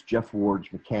was Jeff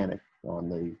Ward's mechanic on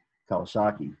the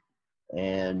Kawasaki.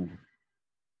 And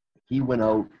he went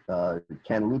out,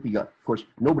 Cantalupi got, of course,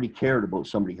 nobody cared about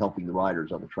somebody helping the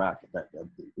riders on the track. It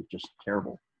was just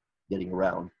terrible getting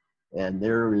around. And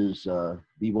there is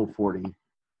Bebo Forte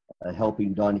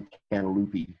helping Donnie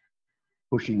Cantalupi,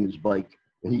 pushing his bike.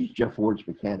 And he's Jeff Ward's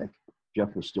mechanic.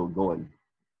 Jeff was still going.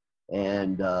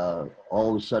 And all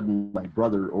of a sudden, my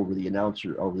brother over the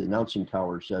announcing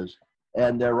tower says,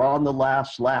 and they're on the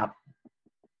last lap.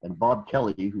 And Bob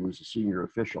Kelly, who was a senior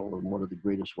official and one of the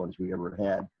greatest ones we ever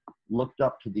had, looked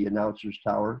up to the announcer's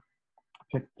tower,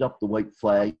 picked up the white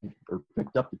flag, or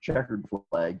picked up the checkered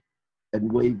flag,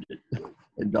 and waved it.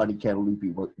 And Donnie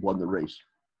Cantalupi won the race.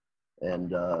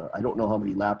 And I don't know how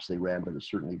many laps they ran, but it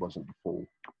certainly wasn't the full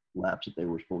laps that they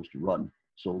were supposed to run.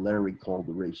 So Larry called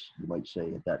the race, you might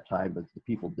say, at that time, but the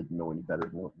people didn't know any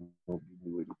better. Nobody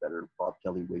knew any better. Bob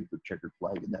Kelly waved the checkered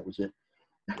flag, and that was it.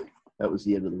 That was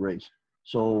the end of the race.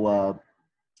 So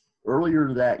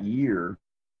earlier that year,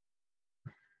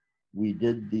 we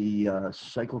did the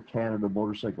Cycle Canada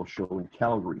Motorcycle Show in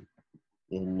Calgary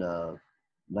in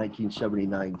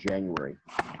 1979, January.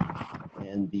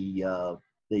 And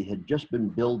they had just been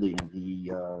building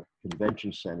the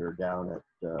convention center down at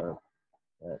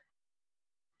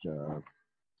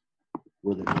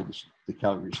where they hold the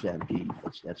Calgary Stampede,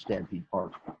 at Stampede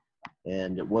Park,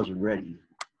 and it wasn't ready.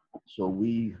 So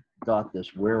we got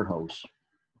this warehouse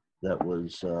that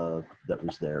was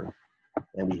there,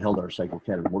 and we held our Cycle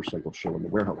Canada Motorcycle Show in the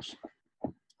warehouse.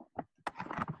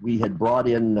 We had brought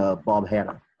in Bob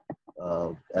Hanna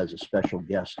as a special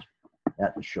guest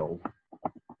at the show,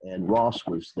 and Ross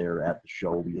was there at the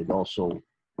show. We had also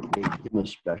made him a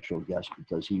special guest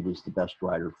because he was the best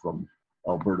rider from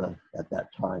Alberta at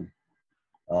that time.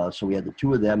 So we had the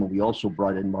two of them, and we also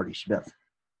brought in Marty Smith,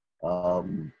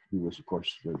 who was, of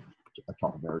course, a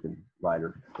top American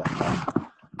rider at that time.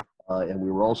 And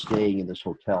we were all staying in this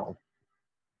hotel.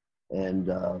 And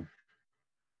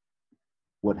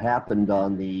what happened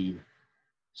on the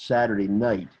Saturday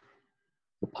night,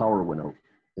 the power went out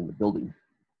in the building.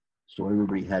 So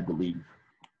everybody had to leave.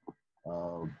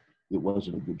 It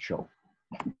wasn't a good show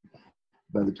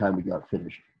by the time we got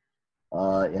finished.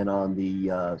 And on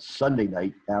the Sunday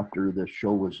night after the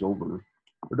show was over,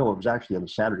 or no, it was actually on the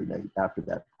Saturday night after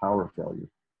that power failure,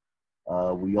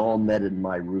 we all met in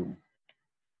my room.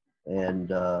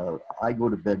 And I go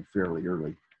to bed fairly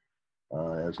early,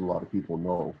 as a lot of people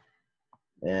know.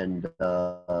 And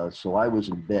so I was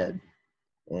in bed,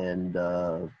 and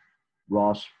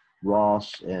Ross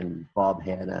and Bob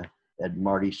Hanna and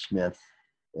Marty Smith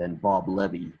and Bob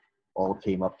Levy all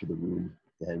came up to the room,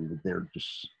 and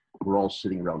we're all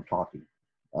sitting around talking.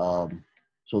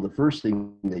 So the first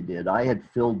thing they did, I had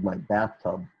filled my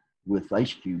bathtub with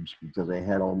ice cubes because I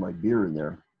had all my beer in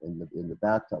there in the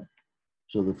bathtub.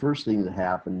 So the first thing that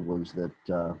happened was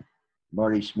that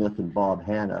Marty Smith and Bob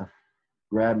Hanna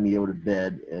grabbed me out of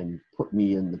bed and put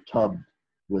me in the tub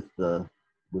with the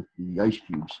ice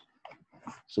cubes.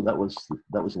 So that was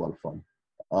a lot of fun.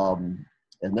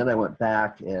 And then I went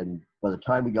back, and by the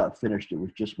time we got finished, it was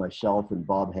just myself and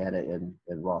Bob Hanna and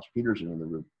Ross Peterson in the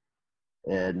room.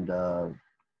 And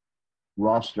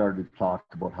Ross started to talk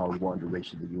about how he wanted to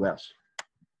race in the U.S.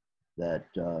 That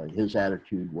his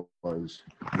attitude was,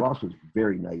 Ross was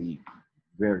very naive,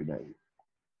 very naive.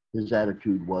 His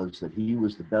attitude was that he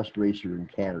was the best racer in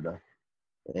Canada,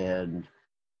 and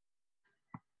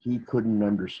he couldn't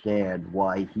understand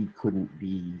why he couldn't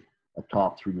be a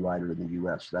top 3 rider in the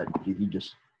U.S.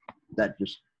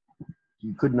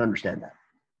 He couldn't understand that.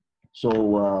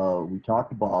 So we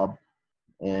talked to Bob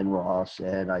and Ross,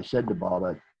 and I said to Bob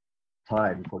at the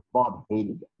time, because Bob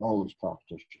hated all his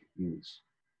competition.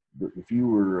 If you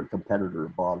were a competitor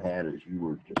of Bob Hanna's,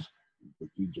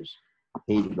 he just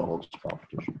hated all his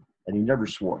competition, and he never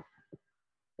swore.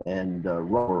 And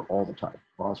Ross all the time.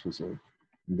 Ross was a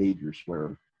major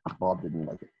swearer. Bob didn't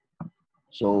like it.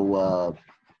 So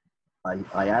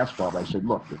I asked Bob, I said,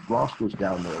 look, if Ross goes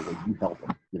down there, will you help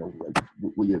him?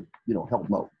 Will you, help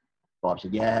him out? Bob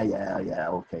said, yeah,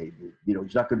 okay.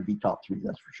 He's not going to be top 3,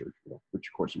 that's for sure, which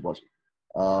of course he wasn't.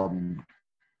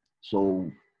 So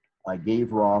I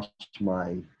gave Ross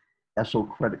my Esso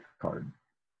credit card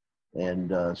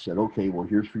and said, okay, well,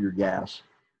 here's for your gas.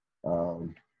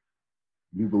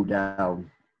 You go down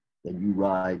and you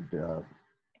ride the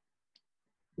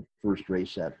first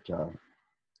race at,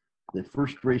 the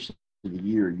first race of the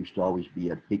year used to always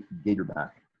be at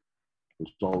Gatorback. It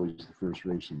was always the first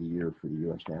race of the year for the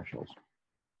U.S. Nationals.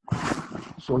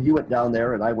 So he went down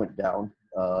there and I went down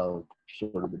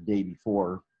sort of the day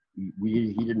before.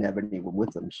 He didn't have anyone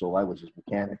with him, so I was his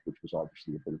mechanic, which was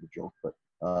obviously a bit of a joke. But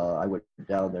I went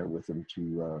down there with him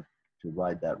to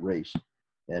ride that race,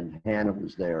 and Hannah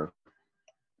was there.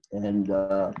 And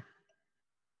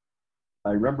I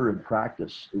remember in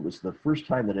practice, it was the first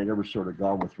time that I'd ever sort of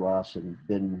gone with Ross and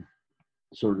been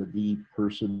sort of the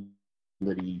person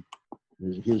that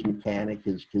his mechanic,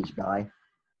 his guy.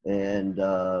 And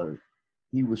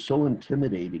he was so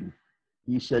intimidating.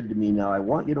 He said to me, now I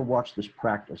want you to watch this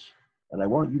practice and I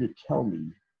want you to tell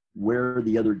me where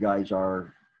the other guys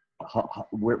are,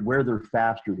 where they're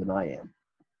faster than I am.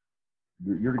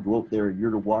 You're to go out there and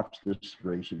you're to watch this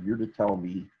race and you're to tell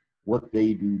me what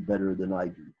they do better than I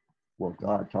do. Well,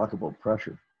 God, talk about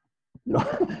pressure. You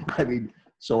know, I mean,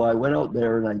 so I went out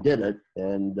there and I did it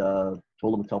and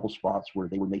told him a couple spots where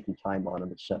they were making time on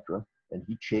him, etc. And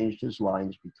he changed his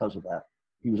lines because of that.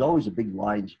 He was always a big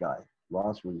lines guy.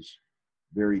 Ross was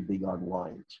very big on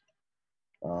lines.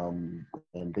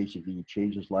 And basically he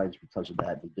changed his lines because of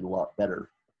that. He did a lot better.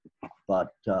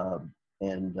 But,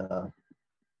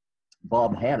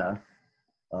 Bob Hanna,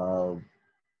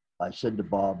 I said to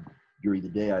Bob during the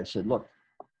day, I said, look,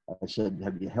 I said,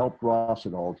 have you helped Ross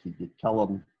at all? Did you tell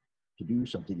him to do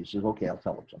something? He says, okay, I'll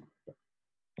tell him something.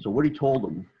 So what he told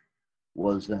him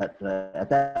was that at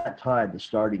that time, the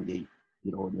starting gate,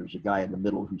 you know, and there's a guy in the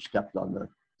middle who stepped on the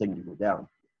thing to go down.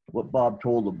 What Bob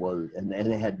told him was, and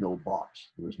it had no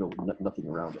box. There was nothing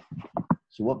around it.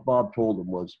 So what Bob told him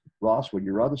was, Ross, when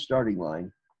you're on the starting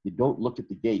line, you don't look at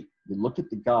the gate. You look at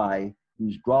the guy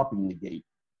who's dropping the gate.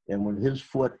 And when his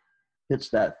foot hits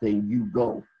that thing, you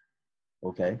go.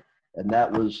 Okay? And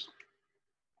that was,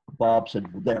 Bob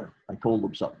said, well, there, I told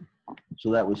him something.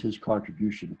 So that was his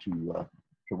contribution to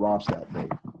Ross that day.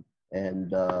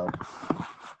 And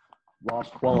Ross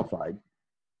qualified,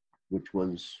 which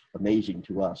was amazing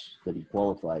to us that he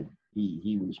qualified.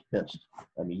 He was pissed.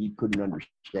 I mean, he couldn't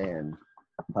understand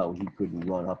how he couldn't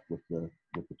run up with the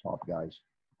top guys.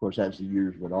 Of course, as the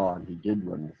years went on, he did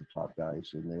run with the top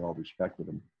guys, and they all respected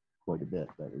him quite a bit.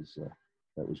 That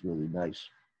was really nice.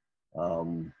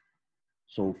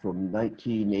 So from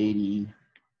 1980,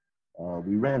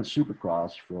 we ran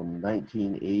Supercross from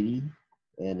 1980,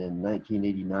 and in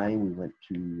 1989 we went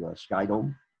to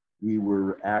Skydome. We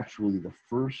were actually the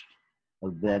first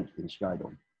event in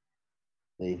Skydome.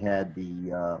 They had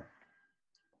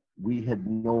we had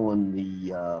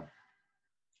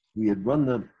run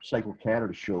the Cycle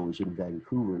Canada shows in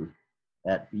Vancouver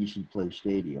at BC Place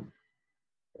Stadium.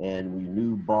 And we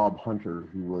knew Bob Hunter,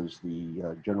 who was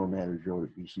the general manager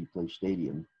at BC Place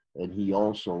Stadium. And he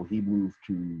moved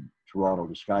to Toronto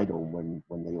to Skydome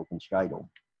when they opened Skydome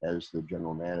as the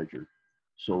general manager.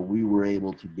 So we were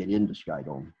able to get into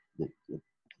Skydome. He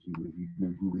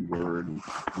knew who we were, and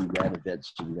we ran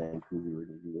events in Vancouver,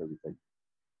 and he knew everything.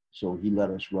 So he let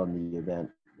us run the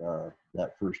event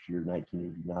that first year,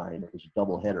 1989. It was a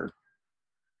doubleheader,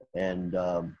 and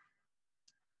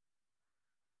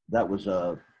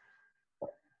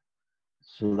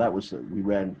we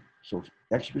ran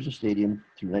Exhibition Stadium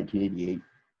through 1988,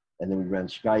 and then we ran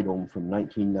Skydome from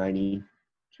 1989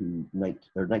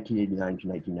 to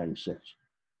 1996.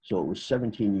 So it was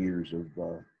 17 years of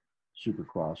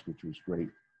Supercross, which was great.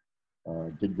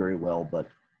 Did very well, but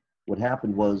what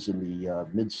happened was in the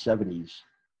mid-70s,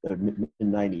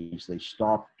 mid-90s, they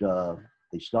stopped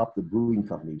the brewing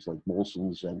companies like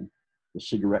Molson's and the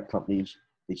cigarette companies.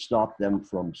 They stopped them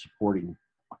from supporting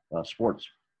sports,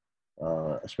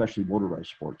 especially motorized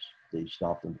sports. They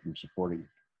stopped them from supporting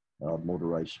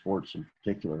motorized sports in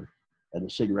particular, and the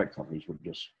cigarette companies were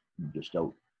just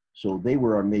out. So they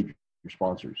were our major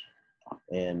sponsors.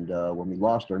 And when we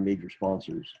lost our major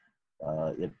sponsors,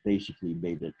 it basically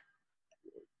made it,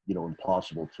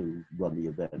 impossible to run the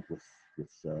event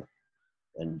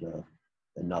and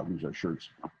not lose our shirts.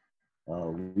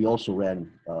 We also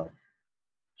ran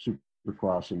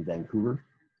Supercross in Vancouver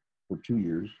for 2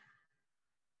 years,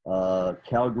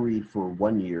 Calgary for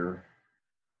 1 year,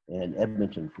 and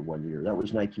Edmonton for 1 year. That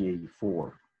was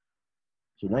 1984.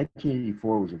 So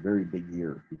 1984 was a very big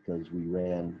year because we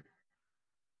ran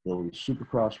those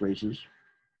Supercross races,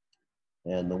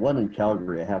 and the one in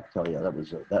Calgary, I have to tell you,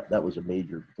 that was a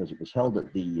major, because it was held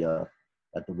at the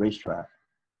racetrack,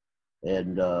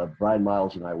 And Brian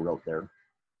Miles and I were out there.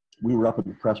 We were up in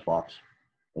the press box,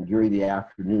 and during the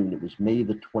afternoon, it was May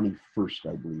the 21st,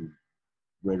 I believe,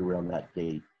 right around that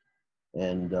date.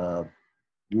 And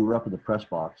we were up in the press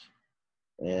box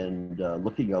and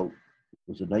looking out. It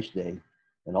was a nice day.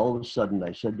 And all of a sudden,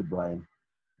 I said to Brian,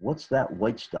 "What's that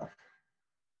white stuff?"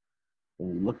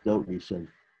 And he looked out and he said,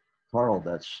 "Carl,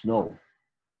 that's snow."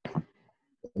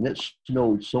 And it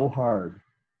snowed so hard,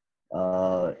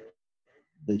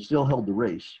 they still held the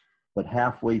race, but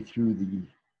halfway through the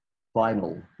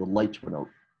final, the lights went out.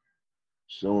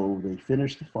 So they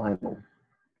finished the final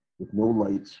with no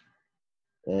lights,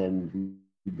 and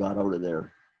we got out of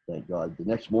there, thank God. The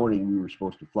next morning, we were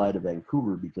supposed to fly to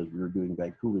Vancouver because we were doing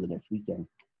Vancouver the next weekend,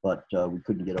 but we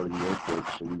couldn't get out of the airport,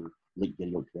 so we were late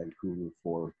getting out to Vancouver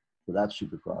for that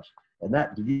Supercross. And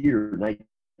that year,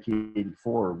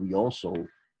 1984, we also,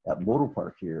 at Moto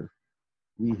Park here,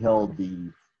 we held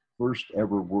the first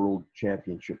ever World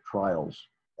Championship trials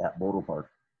at Moto Park.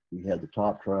 We had the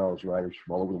top trials riders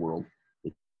from all over the world.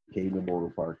 They came to Moto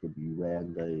Park and we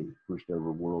ran the first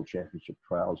ever World Championship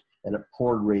trials. And it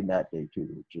poured rain that day too.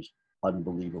 It was just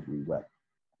unbelievably wet.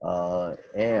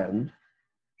 And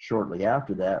shortly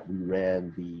after that, we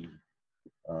ran the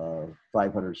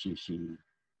 500cc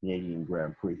Canadian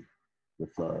Grand Prix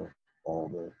with all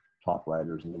the top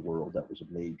riders in the world. That was a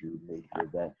major, major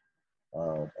event.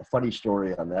 A funny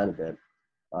story on that event,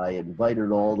 I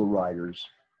invited all the riders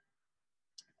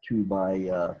to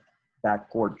my back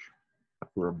porch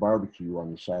for a barbecue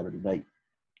on the Saturday night.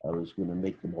 I was going to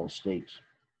make them all steaks.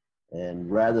 And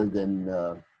rather than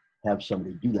have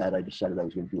somebody do that, I decided I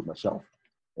was going to do it myself.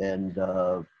 And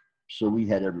so we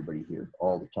had everybody here,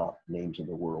 all the top names in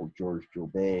the world, George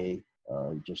Jobay,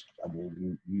 you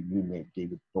name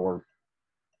David Thorpe,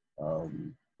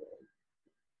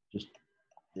 just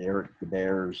Eric the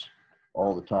Bears,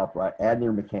 all the top, and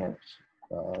their mechanics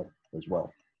as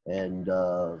well. And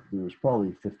there was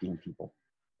probably 15 people.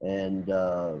 And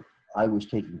I was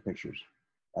taking pictures.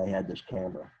 I had this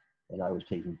camera and I was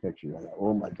taking pictures. I thought,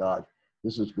 oh my God,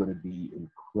 this is going to be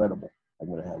incredible. I'm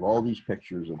going to have all these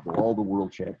pictures of all the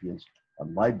world champions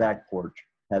on my back porch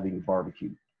having a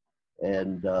barbecue.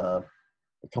 And a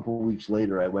couple of weeks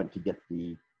later, I went to get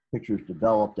the pictures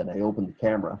developed and I opened the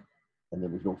camera and there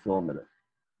was no film in it.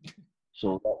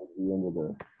 So that was the end of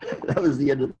the, that was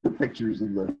the end of the pictures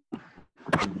in the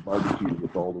barbecue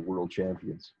with all the world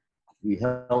champions. We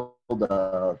held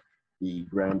the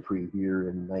Grand Prix here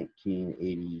in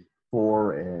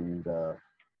 1984 and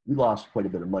we lost quite a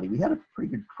bit of money. We had a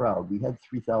pretty good crowd. We had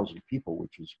 3,000 people,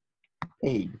 which was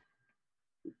paid,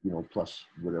 plus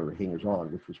whatever hangers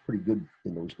on, which was pretty good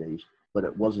in those days. But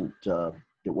it wasn't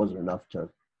enough to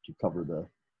cover the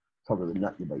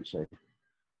nut, you might say.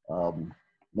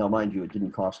 Now, mind you, it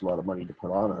didn't cost a lot of money to put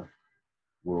on a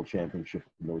world championship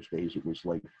in those days. It was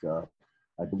like,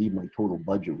 I believe my total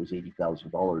budget was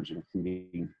 $80,000,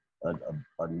 including a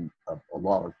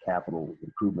lot of capital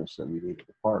improvements that we made at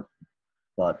the park.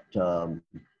 But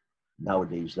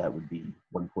nowadays, that would be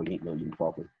 1.8 million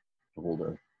probably to hold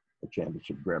a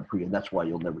championship Grand Prix. And that's why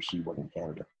you'll never see one in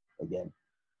Canada again.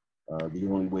 The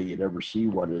only way you'd ever see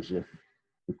one is if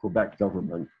the Quebec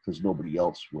government, because nobody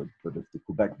else would, but if the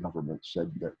Quebec government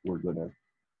said that we're going to,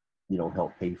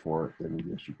 help pay for it, then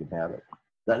yes, you can have it.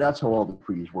 That's how all the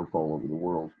prix work all over the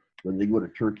world. When they go to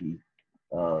Turkey,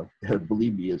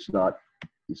 believe me, it's the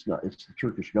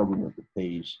Turkish government that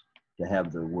pays to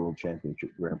have the World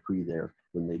Championship Grand Prix there.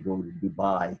 When they go to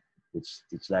Dubai,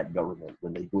 it's that government.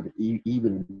 When they go to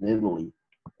even in Italy,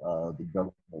 the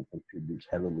government contributes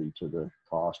heavily to the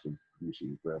cost of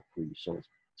producing a Grand Prix. So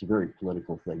it's a very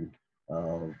political thing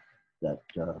that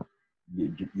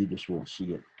you just won't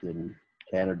see it in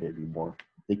Canada anymore.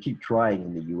 They keep trying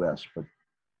in the U.S., but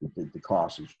the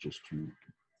cost is just too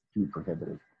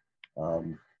prohibitive.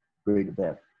 Great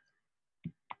event.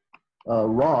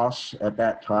 Ross at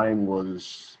that time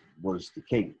was the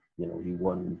king. He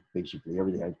won basically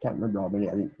everything. I can't remember how many.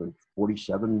 I think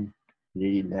 47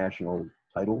 Canadian national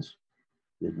titles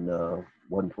in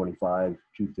 125,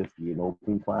 250, and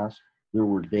open class. There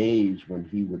were days when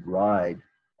he would ride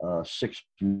 6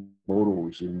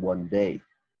 motos in one day,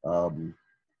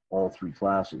 all 3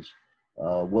 classes.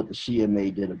 What the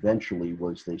CMA did eventually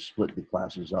was they split the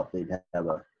classes up. They'd have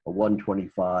a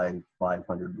 125,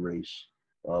 500 race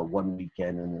one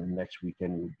weekend, and then the next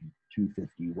weekend would be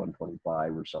 250,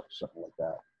 125, or something like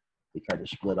that. They kind of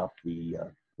split up the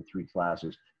 3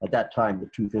 classes. At that time, the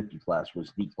 250 class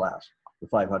was the class. The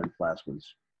 500 class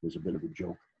was a bit of a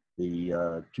joke. The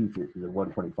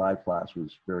 125 class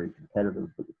was very competitive,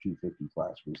 but the 250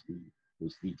 class was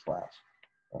the class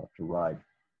to ride.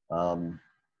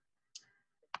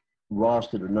 Ross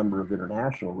did a number of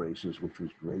international races, which was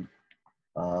great.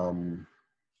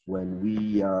 When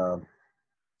we,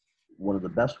 one of the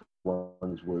best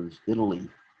ones was Italy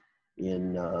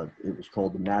in, it was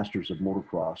called the Masters of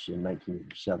Motocross in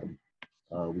 1987.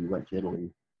 We went to Italy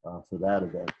for that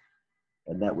event.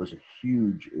 And that was a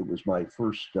huge, it was my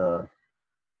first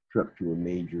trip to a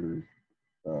major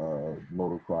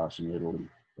motocross in Italy,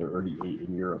 or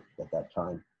in Europe at that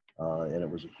time. And it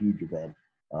was a huge event.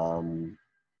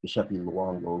 Giuseppe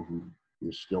Luongo, who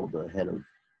is still the head of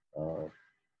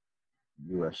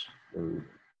US or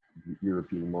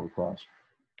European motocross,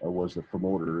 was the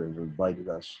promoter and invited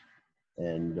us.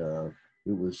 And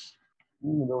it was,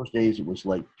 in those days, it was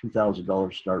like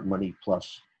 $2,000 start money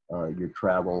plus your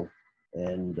travel,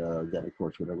 and then of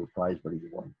course whatever prize money you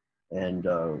won. And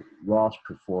Ross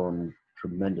performed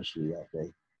tremendously that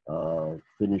day,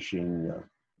 finishing,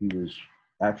 he was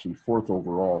actually fourth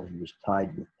overall. He was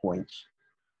tied with points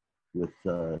with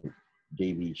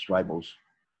Davey Strybos,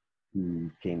 who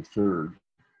came third.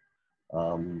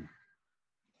 I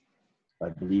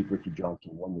believe Ricky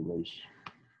Johnson won the race.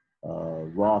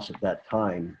 Ross at that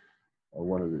time,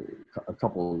 a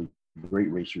couple of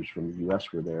great racers from the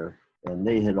US were there, and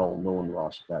they had all known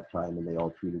Ross at that time, and they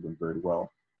all treated him very well.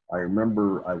 I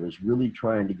remember I was really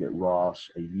trying to get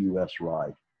Ross a US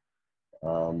ride.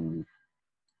 And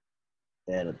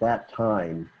at that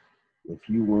time, if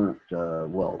you weren't,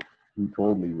 well, who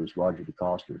told me was Roger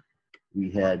DeCoster.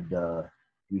 We had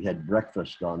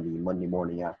breakfast on the Monday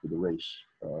morning after the race,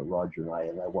 Roger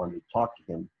and I wanted to talk to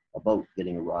him about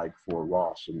getting a ride for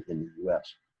Ross in the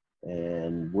US.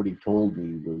 And what he told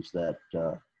me was that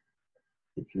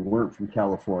if you weren't from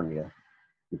California,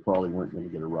 you probably weren't going to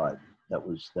get a ride. That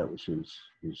was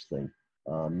his thing.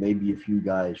 Maybe a few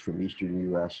guys from Eastern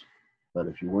US, but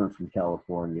if you weren't from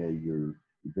California, you're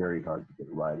very hard to get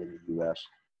a ride in the US.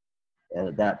 And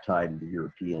at that time, the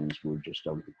Europeans were just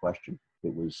out of the question.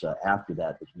 It was after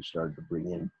that he started to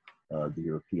bring in the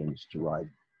Europeans to ride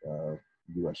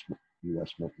US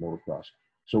motocross.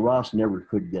 So Ross never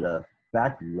could get a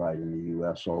factory ride in the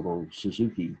US, although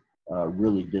Suzuki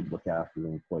really did look after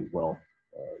him quite well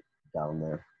down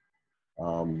there.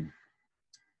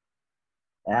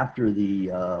 After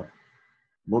the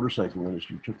motorcycle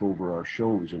industry took over our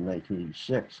shows in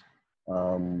 1986,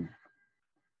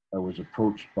 I was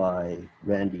approached by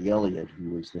Randy Elliott,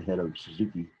 who was the head of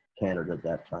Suzuki Canada at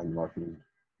that time, marketing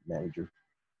manager.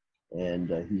 And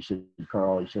he said,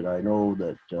 Carl, he said, I know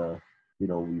that, you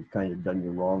know, we've kind of done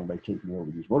you wrong by taking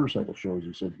over these motorcycle shows.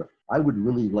 He said, but I would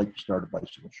really like to start a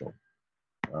bicycle show.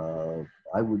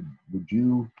 Would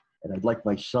you, and I'd like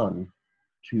my son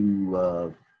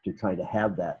to kind of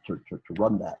have that, to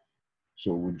run that.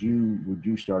 So would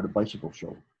you start a bicycle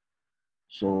show?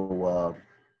 So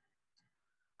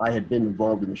I had been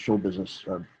involved in the show business.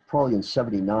 Probably in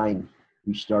 '79,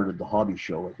 we started the hobby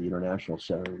show at the International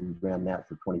Center. We ran that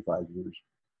for 25 years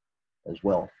as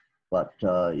well. But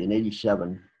in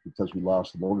 '87, because we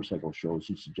lost the motorcycle shows,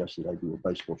 he suggested I do a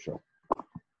bicycle show.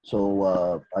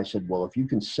 So I said, well, if you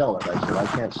can sell it, I said, I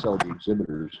can't sell the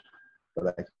exhibitors, but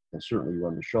I can certainly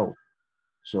run the show.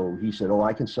 So he said, oh,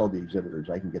 I can sell the exhibitors.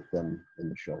 I can get them in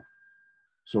the show.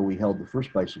 So we held the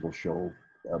first bicycle show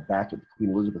back at the Queen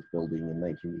Elizabeth Building in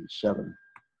 1987,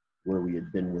 where we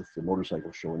had been with the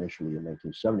motorcycle show initially in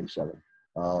 1977.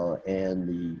 And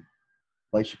the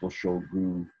bicycle show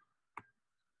grew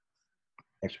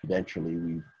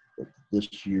exponentially.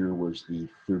 This year was the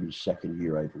 32nd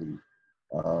year, I believe,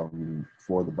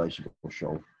 for the bicycle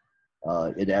show.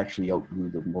 It actually outgrew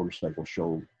the motorcycle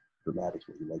show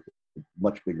dramatically, like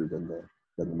much bigger than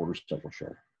the motorcycle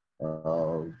show,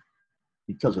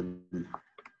 because of the,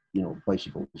 you know,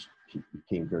 bicycles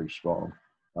became very strong.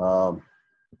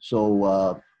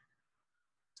 So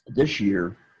this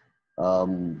year,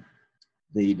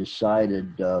 they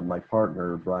decided, my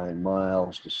partner, Brian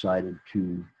Miles, decided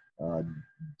to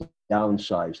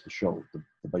downsize the show, the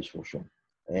bicycle show.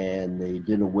 And they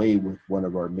did away with one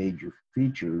of our major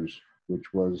features,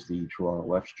 which was the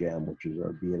Toronto X Jam, which is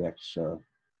our BMX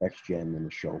X Jam in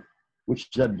the show, which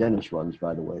Zeb Dennis runs,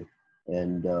 by the way.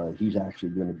 And he's actually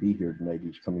going to be here tonight.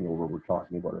 He's coming over. We're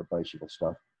talking about our bicycle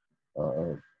stuff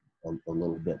a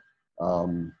little bit.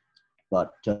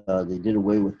 But they did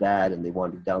away with that, and they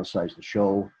wanted to downsize the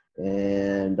show.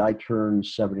 And I turned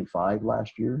 75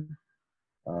 last year.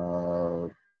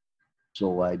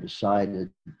 So I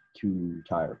decided to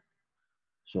retire.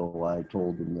 So I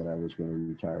told them that I was going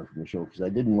to retire from the show because I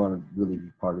didn't want to really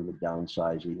be part of the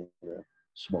downsizing of a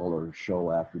smaller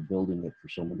show after building it for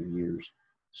so many years.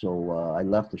 So I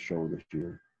left the show this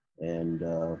year and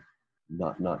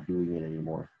not doing it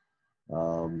anymore.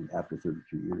 after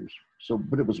 32 years. So,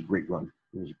 but it was a great run.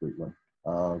 It was a great run.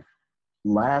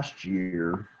 Last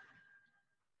year,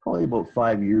 probably about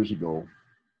 5 years ago,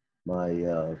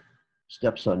 my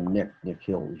stepson, Nick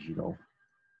Hills,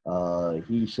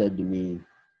 he said to me,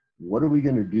 what are we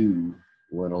going to do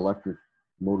when electric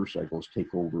motorcycles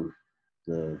take over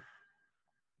the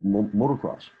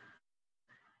motocross?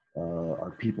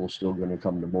 Are people still going to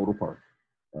come to Motor Park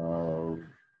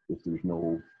if there's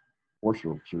no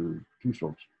 4-strokes or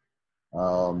 2-strokes?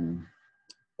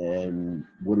 And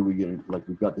what are we going to, like,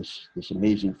 we've got this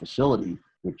amazing facility,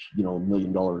 which, $1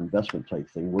 million investment type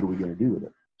thing. What are we going to do with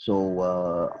it? So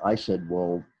I said,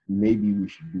 well, maybe we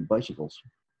should do bicycles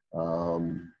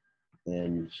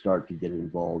and start to get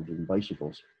involved in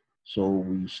bicycles. So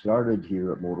we started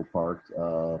here at Motor Park.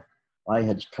 I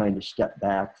had kind of stepped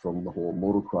back from the whole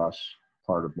motocross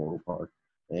part of Motor Park.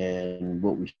 And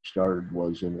what we started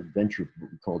was an adventure,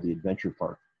 what we called the Adventure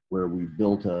Park, where we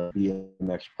built a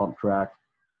BMX pump track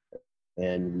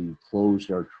and we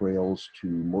closed our trails to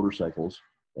motorcycles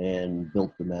and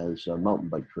built them as mountain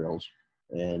bike trails,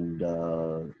 and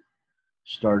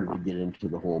started to get into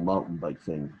the whole mountain bike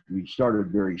thing. We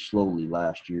started very slowly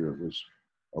last year. It was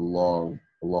a long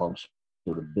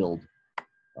sort of build.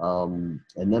 And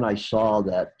then I saw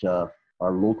that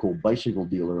our local bicycle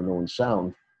dealer in Owen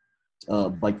Sound,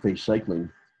 Bikeface Cycling,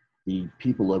 the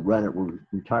people that ran it were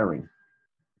retiring.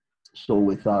 So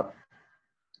we thought,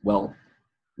 well,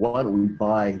 why don't we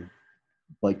buy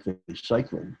Bikeface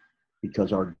Cycling?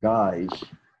 Because our guys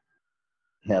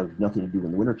have nothing to do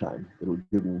in the wintertime. It'll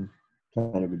give them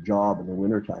kind of a job in the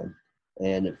wintertime,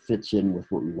 and it fits in with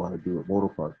what we want to do at Motor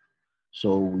Park.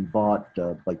 So we bought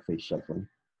Bikeface Cycling,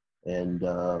 and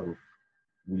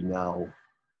we now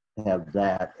have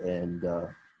that, and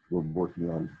we're working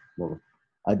on. Well,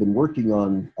 I've been working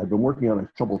on a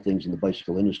couple of things in the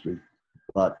bicycle industry,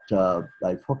 but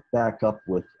I've hooked back up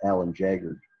with Alan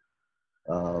Jaggard.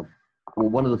 Well,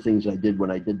 one of the things I did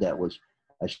when I did that was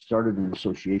I started an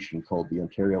association called the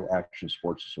Ontario Action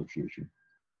Sports Association.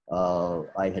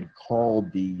 I had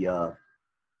called the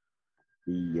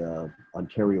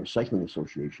Ontario Cycling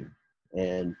Association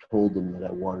and told them that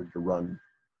I wanted to run,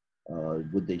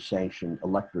 would they sanction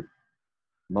electric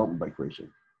mountain bike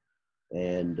racing?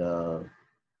 And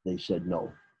they said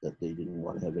no, that they didn't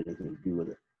want to have anything to do with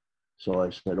it. So I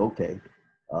said, okay,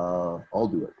 I'll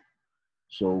do it.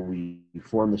 So we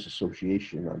formed this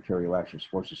association, Ontario Action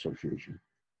Sports Association,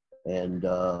 and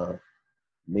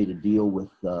made a deal with,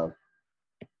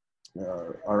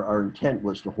 our intent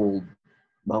was to hold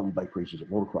mountain bike races at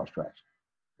motocross tracks.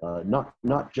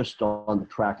 Not just on the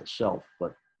track itself,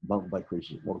 but mountain bike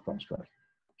races at motocross tracks,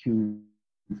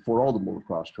 for all the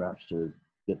motocross tracks to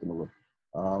get them over.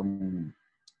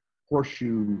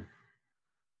 Horseshoe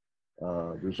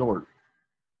Resort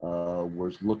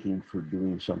was looking for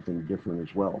doing something different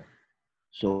as well.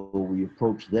 So we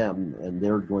approached them, and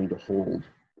they're going to hold.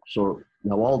 So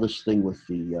now all this thing with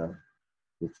the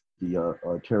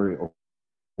Ontario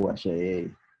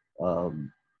OSAA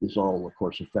is all, of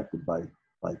course, affected by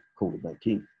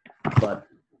COVID-19. But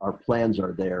our plans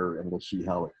are there, and we'll see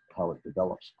how it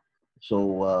develops.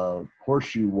 So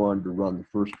Horseshoe wanted to run the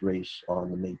first race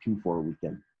on the May 2-4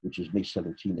 weekend, which is May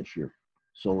 17 this year.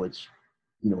 So it's,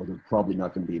 they're probably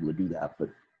not going to be able to do that, but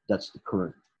that's the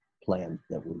current plan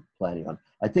that we're planning on.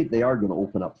 I think they are going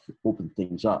to open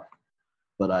things up,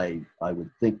 but I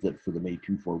would think that for the May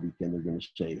 2-4 weekend, they're going to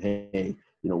say, hey,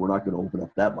 we're not going to open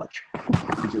up that much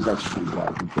because that's a pretty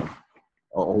bad weekend.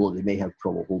 Although they may have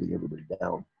trouble holding everybody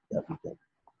down that weekend.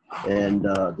 And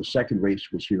the second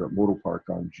race was here at Motor Park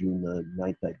on June the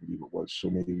 9th, I believe it was. So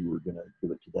maybe we're going to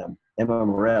give it to them.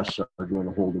 MMRS are going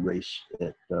to hold a race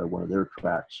at one of their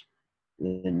tracks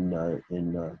in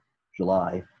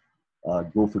July.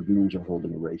 Gopher Dunes are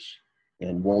holding a race,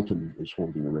 and Walton is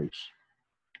holding a race.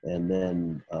 And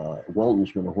then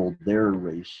Walton's going to hold their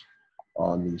race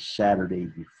on the Saturday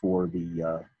before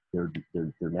their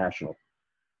national,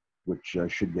 which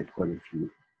should get quite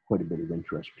a bit of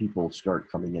interest. People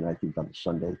start coming in, I think, on the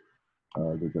Sunday.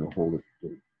 They're going to hold it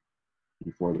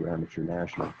before their amateur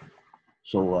national.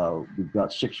 So we've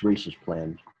got 6 races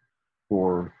planned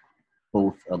for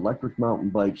both electric mountain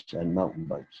bikes and mountain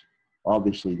bikes.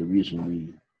 Obviously, the reason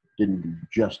we didn't do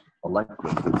just electric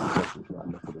was because there's not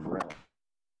enough of them around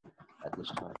at this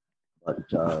time. But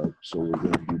so we're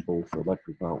going to do both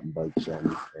electric mountain bikes and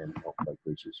mountain bike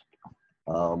races.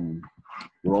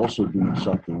 We're also doing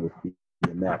something with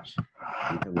BMX.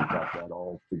 We haven't got that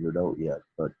all figured out yet,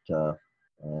 but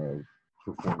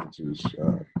performances.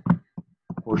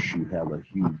 Horseshoe have a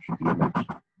huge BMX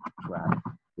track.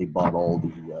 They bought all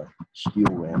the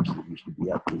steel ramps that used to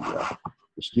be at the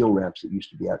the steel ramps that used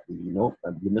to be at the,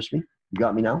 you missed me? You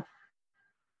got me now?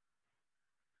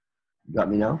 You got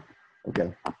me now?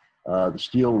 Okay. The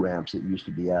steel ramps that used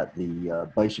to be at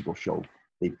the bicycle show,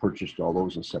 they purchased all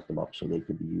those and set them up so they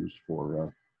could be used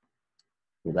for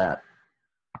that.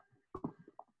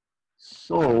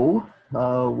 So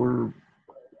we're,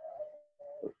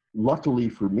 luckily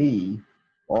for me,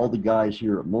 all the guys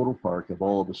here at Motor Park have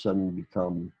all of a sudden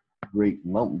become great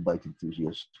mountain bike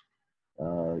enthusiasts.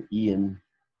 Ian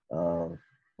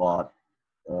bought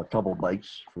a couple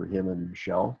bikes for him and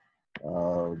Michelle.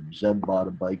 Zeb bought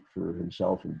a bike for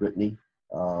himself and Brittany.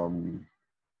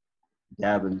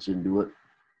 Gavin's into it.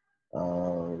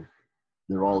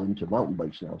 They're all into mountain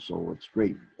bikes now, so it's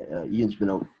great. Ian's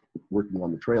been out working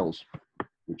on the trails,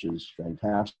 which is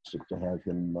fantastic to have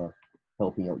him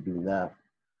helping out doing that.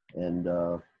 And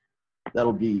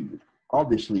that'll be,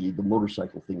 obviously the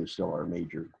motorcycle thing is still our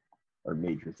major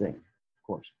thing, of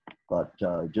course. But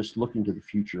just looking to the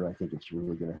future, I think it's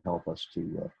really going to help us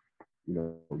to,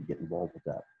 get involved with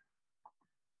that.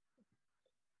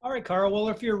 All right, Carl. Well,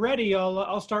 if you're ready,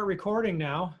 I'll start recording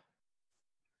now.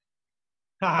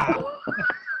 Can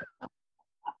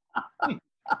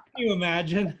you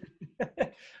imagine?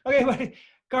 Okay, but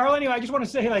Carl, anyway, I just want to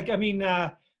say,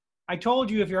 I told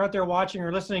you if you're out there watching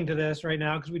or listening to this right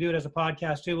now, because we do it as a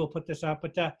podcast too, we'll put this up,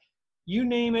 but you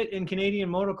name it in Canadian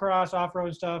motocross,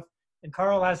 off-road stuff, and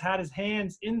Carl has had his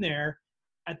hands in there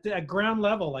at ground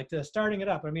level, like starting it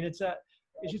up. I mean, it's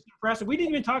just impressive. We didn't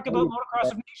even talk about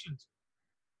Motocross of Nations.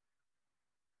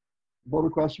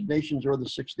 Motocross of Nations or the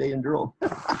 6-day enduro.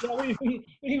 Yeah, we didn't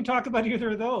even talk about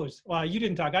either of those. Well, you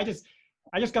didn't talk. I just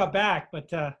got back,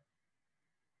 but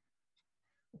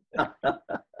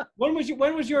when was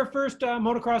your first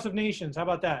Motocross of Nations? How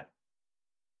about that?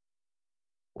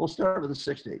 We'll start with the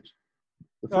 6 days.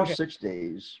 The first 6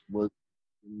 days was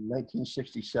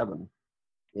 1967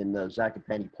 in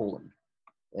Zakopane, Poland,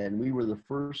 and we were the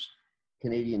first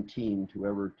Canadian team to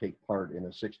ever take part in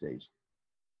a 6 days.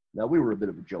 Now, we were a bit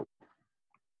of a joke,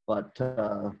 but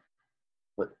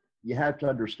you have to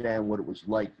understand what it was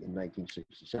like in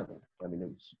 1967. I mean, it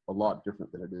was a lot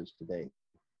different than it is today.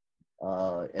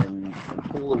 And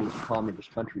Poland was a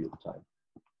communist country at the time.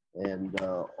 And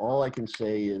all I can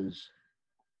say is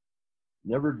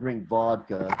never drink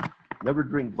vodka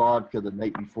the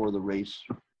night before the race.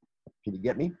 Can you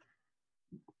get me?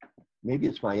 Maybe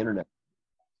it's my internet.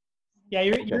 Yeah,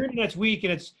 your internet's weak,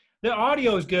 and the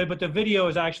audio is good, but the video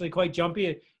is actually quite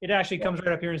jumpy. It actually comes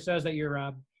right up here and says that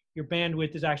your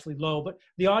bandwidth is actually low, but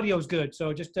the audio is good.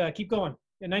 So just keep going.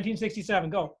 In 1967,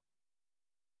 go.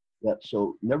 Yeah.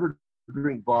 So never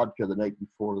drink vodka the night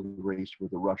before the race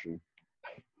with a Russian.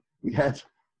 We had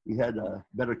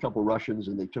met a couple Russians,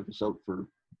 and they took us out for.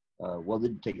 Well, they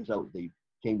didn't take us out. They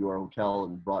came to our hotel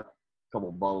and brought a couple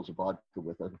of bottles of vodka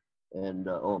with them. And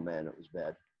oh man, it was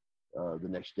bad. The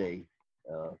next day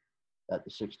at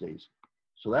the 6 days.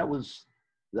 So that was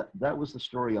the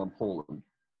story on Poland.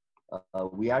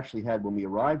 We actually had, when we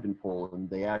arrived in Poland,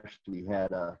 they actually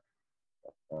had a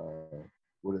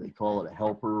what do they call it? A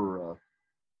helper or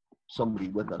somebody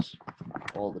with us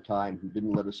all the time who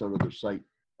didn't let us out of their sight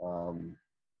all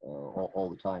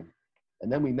the time.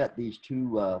 And then we met these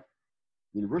two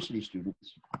university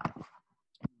students who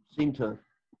seemed to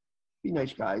be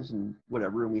nice guys and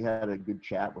whatever, and we had a good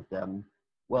chat with them.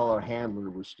 Well, our handler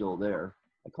was still there.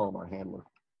 I call him our handler.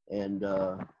 And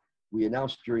we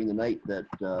announced during the night that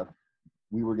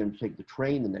we were going to take the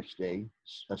train the next day,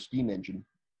 a steam engine,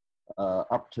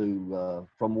 up to,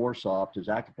 from Warsaw up to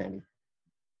Zakopane.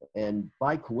 And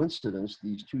by coincidence,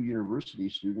 these two university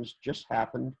students just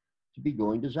happened to be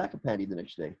going to Zakopane the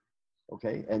next day.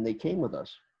 Okay, and they came with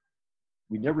us.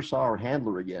 We never saw our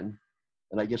handler again,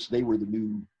 and I guess they were the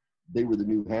new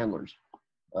handlers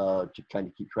to kind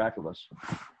of keep track of us.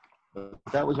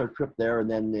 That was our trip there, and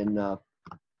then in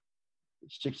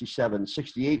 67,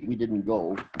 68, we didn't go.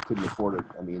 We couldn't afford it.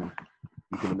 I mean,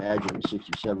 you can imagine in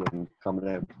 67 coming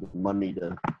out with money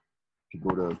to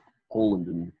go to Poland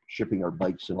and shipping our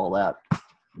bikes and all that.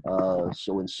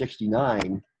 So in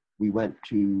 69, we went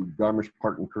to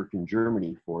Garmisch-Partenkirchen,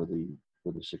 Germany for the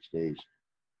 6 days,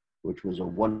 which was a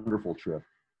wonderful trip.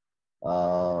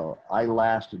 I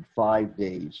lasted 5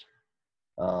 days,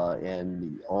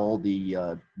 and all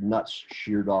the nuts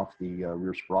sheared off the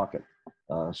rear sprocket.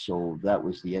 So that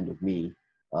was the end of me.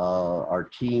 Our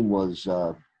team was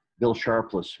Bill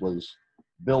Sharpless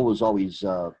Bill was always,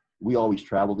 we always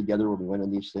traveled together when we went on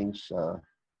these things.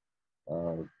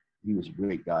 He was a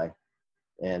great guy.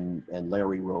 And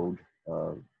Larry rode,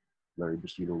 Larry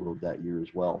Bastido rode that year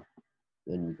as well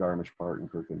in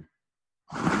Garmisch-Partenkirchen.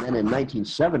 And then in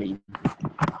 1970,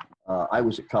 I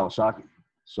was at Kawasaki.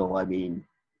 So, I mean,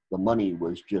 the money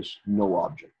was just no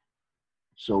object.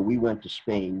 So we went to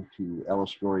Spain, to El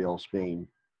Escorial, Spain,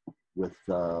 with,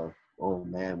 oh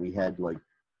man, we had like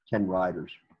 10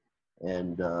 riders.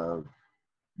 And a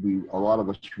lot of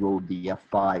us rode the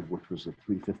F5, which was a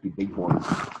 350 Bighorn,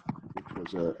 which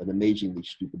was an amazingly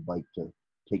stupid bike to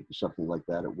take to something like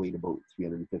that. It weighed about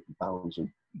 350 pounds and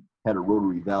had a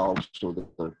rotary valve so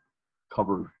that the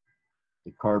carb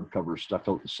cover stuck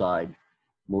out the side.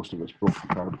 Most of us broke the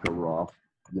carb cover off,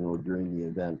 during the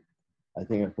event. I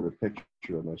think I put a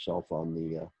picture of myself on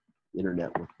the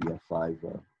internet with the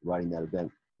F5 riding that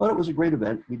event. But it was a great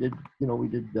event.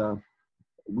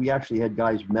 We actually had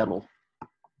guys medal.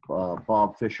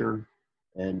 Bob Fisher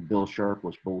and Bill Sharp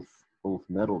was both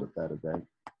medaled at that event,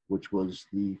 which was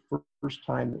the first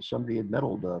time that somebody had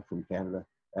medaled from Canada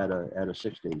at a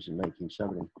 6 days in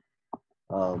 1970.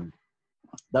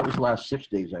 That was the last 6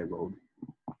 days I rode.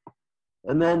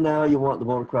 And then now you want the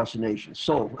Motocross of Nations.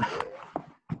 So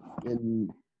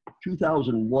in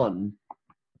 2001,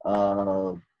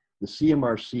 the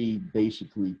CMRC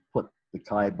basically put the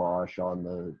kibosh on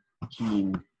the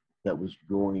team that was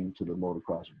going to the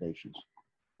Motocross of Nations.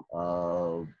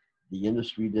 The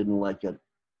industry didn't like it.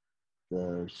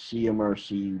 The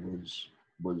CMRC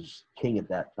was king at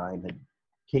that time, had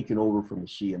taken over from the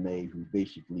CMA, who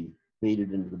basically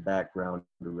faded into the background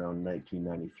around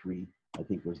 1993. I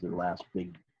think was their last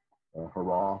big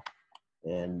hurrah.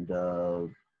 And the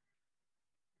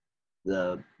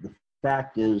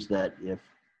fact is that if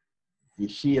the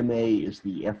CMA is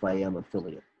the FIM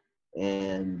affiliate,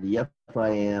 and the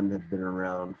FIM have been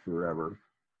around forever,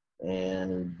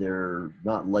 and they're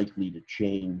not likely to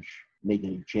make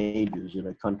any changes in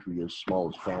a country as small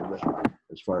as Canada,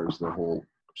 as far as the whole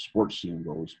sports scene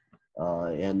goes.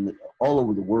 And all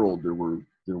over the world, there were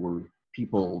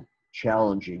people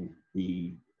challenging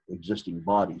the existing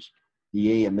bodies.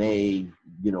 The AMA,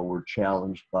 were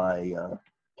challenged by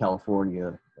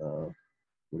California,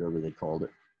 whatever they called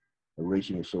it, a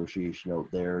racing association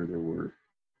out there. There were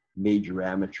major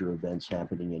amateur events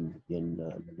happening in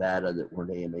Nevada that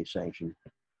weren't AMA sanctioned.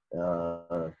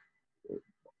 The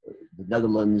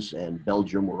Netherlands and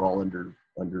Belgium were all they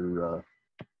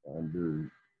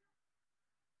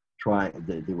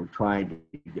were trying to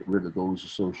get rid of those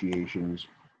associations.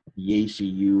 The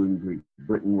ACU in Great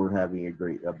Britain were having a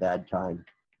bad time.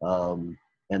 And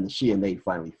the CMA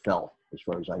finally fell, as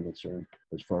far as I'm concerned,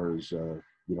 as far as,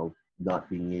 not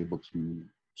being able to,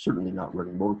 certainly not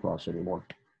running motocross anymore.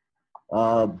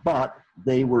 But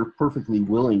they were perfectly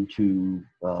willing to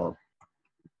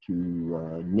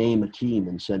name a team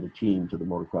and send a team to the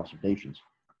Motocross of Nations.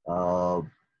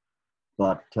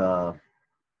 But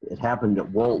it happened at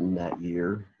Walton that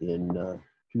year in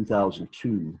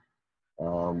 2002.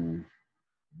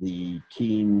 The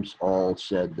teams all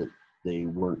said that they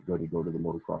weren't going to go to the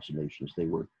Motocross of Nations. They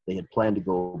had planned to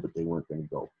go, but they weren't going to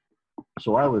go.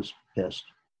 So I was pissed.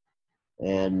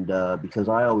 And because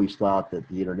I always thought that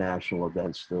the international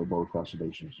events, the Motocross of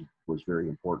Nations, was very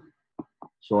important.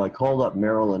 So I called up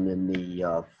Marilyn in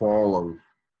the fall of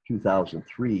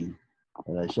 2003,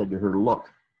 and I said to her, look,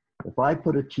 if I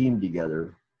put a team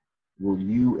together, will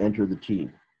you enter the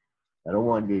team? I don't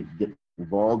want you to get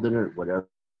involved in it, whatever,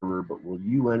 but will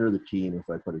you enter the team if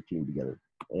I put a team together?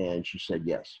 And she said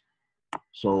yes.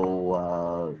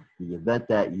 So the event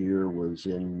that year was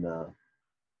in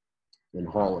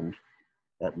Holland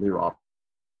at Lierop,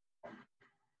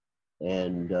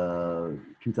 and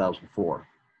 2004.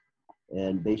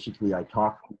 And basically I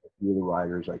talked to a few of the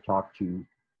riders. I talked to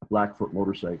Blackfoot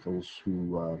Motorcycles,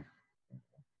 who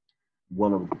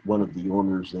one of the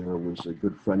owners there was a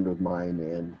good friend of mine,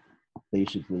 and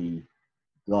basically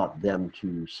got them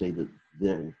to say that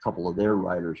a couple of their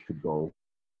riders could go.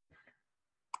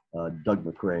 Doug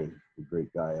McRae, a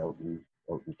great guy out in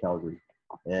Calgary.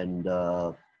 And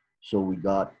so we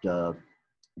got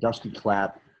Dusty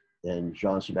Klatt and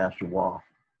Jean-Sébastien Waugh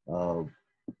on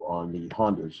the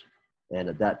Hondas. And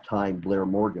at that time, Blair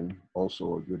Morgan,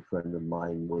 also a good friend of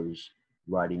mine, was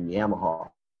riding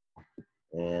Yamaha.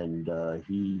 And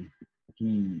he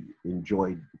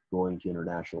enjoyed going to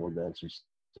international events, and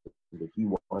that he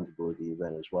wanted to go to the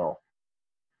event as well.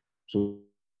 So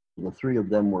the three of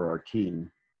them were our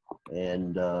team,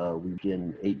 and we were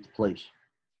in 8th place,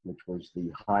 which was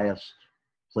the highest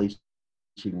placing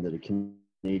that a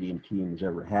Canadian team has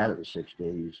ever had at the 6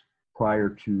 days prior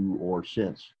to or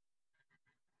since.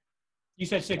 You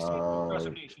said 6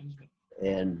 days.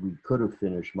 And we could have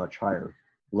finished much higher.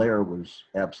 Blair was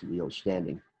absolutely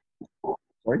outstanding.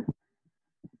 Sorry,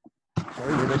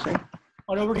 what did I say?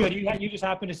 Oh, no, we're good. You just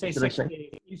happened to say 6 days.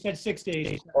 You said 6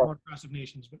 days, Motocross of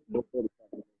Nations. But we're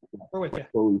with you.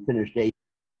 So we finished 8th.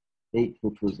 8th,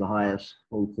 which was the highest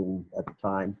posting at the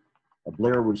time.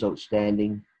 Blair was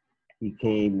outstanding. He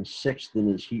came 6th in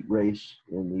his heat race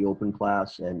in the open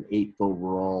class and 8th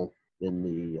overall in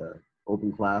the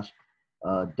open class.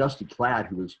 Dusty Klatt,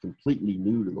 who was completely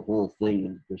new to the whole thing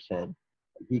and just had,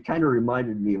 he kind of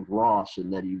reminded me of Ross in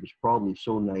that he was probably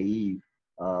so naive.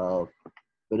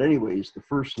 But anyways, the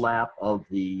first lap of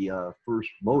the first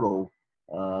moto,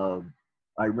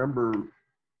 I remember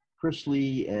Chris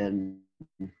Lee and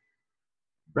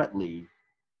Brett Lee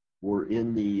were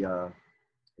in the,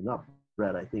 not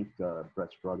Brett, I think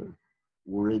Brett's brother,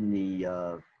 were in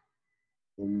the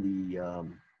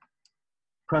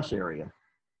press area.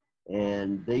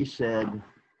 And they said,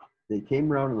 they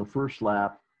came around in the first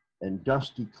lap and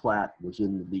Dusty Klatt was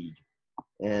in the lead.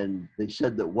 And they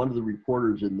said that one of the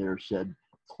reporters in there said,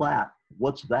 "Klatt,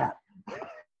 what's that?"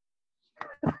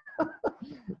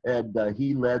 And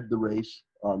he led the race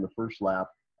on the first lap.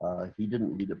 He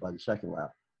didn't lead it by the second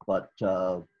lap, but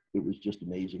it was just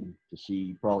amazing to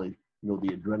see. Probably, you know,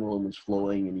 the adrenaline was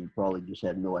flowing and he probably just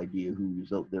had no idea who he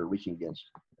was out there racing against,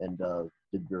 and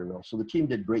did very well. So the team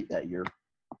did great that year.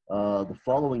 The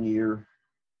following year,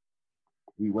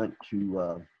 we went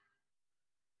to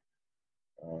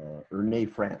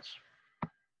Ernée, France.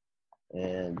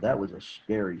 And that was a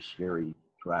scary, scary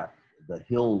track. The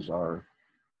hills are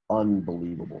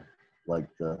unbelievable. Like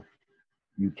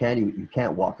you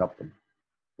can't walk up them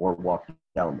or walk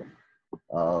down them.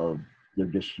 They're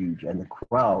just huge. And the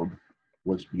crowd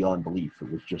was beyond belief.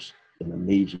 It was just an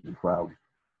amazing crowd.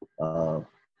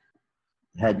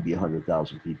 Had to be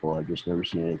 100,000 people. I've just never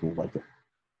seen anything like it.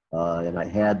 And I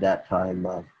had that time,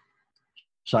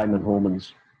 Simon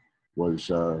Homans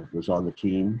was on the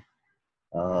team.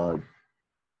 Doug,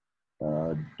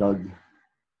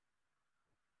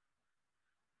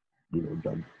 you know,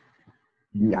 Doug,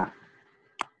 yeah.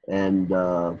 And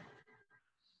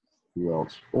who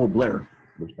else? Oh, Blair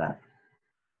was back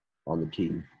on the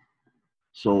team.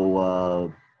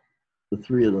 So the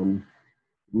three of them,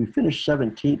 we finished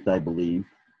 17th, I believe,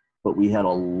 but we had a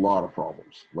lot of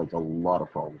problems, like a lot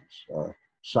of problems.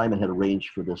 Simon had arranged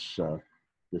for this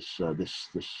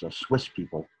Swiss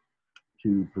people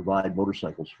to provide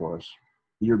motorcycles for us.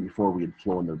 The year before, we had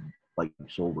flown the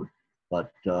bikes over,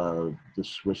 but the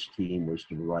Swiss team was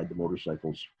to provide the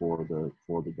motorcycles for the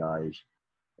guys,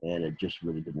 and it just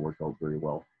really didn't work out very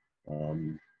well.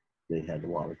 They had a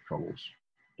lot of troubles.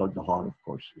 Doug DeHaan, of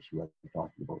course, is who I'm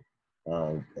talking about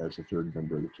as the third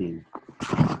member of the team.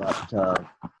 But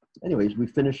anyways, we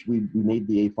finished. We made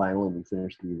the A final and we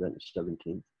finished the event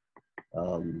 17th.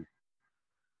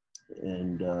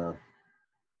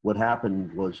 What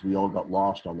happened was we all got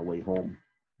lost on the way home.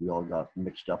 We all got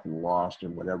mixed up and lost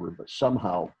and whatever, but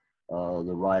somehow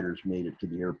the riders made it to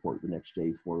the airport the next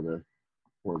day for the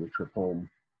trip home.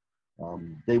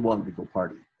 They wanted to go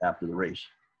party after the race,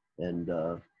 and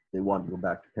they wanted to go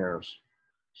back to Paris.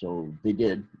 So they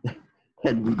did,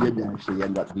 and we did actually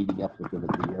end up meeting up with them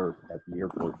at the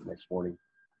airport the next morning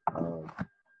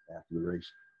after the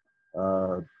race.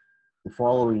 The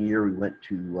following year, we went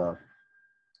to, I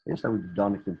guess I went to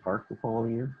Donington Park the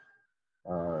following year.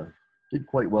 Did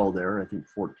quite well there, I think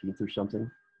 14th or something.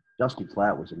 Dusty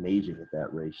Klatt was amazing at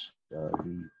that race.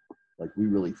 We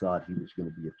really thought he was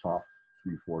going to be a top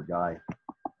 3-4 guy.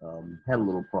 Had a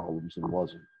little problems and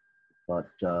wasn't. But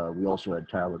we also had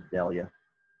Tyler Delia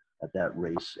at that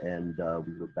race, and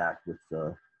we were back with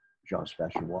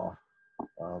Jean-Sébastien Waugh.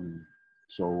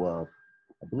 So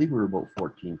I believe we were about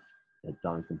 14th at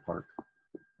Donington Park.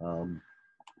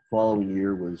 Following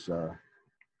year was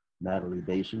Natalie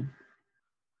Basin,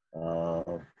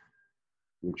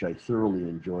 which I thoroughly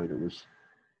enjoyed. It was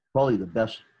probably the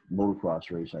best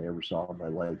motocross race I ever saw in my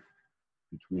life,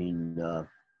 between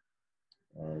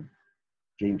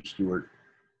James Stewart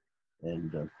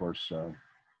and, of course,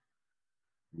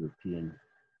 European.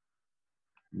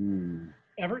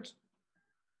 Everts?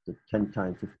 The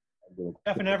 10-time, 50.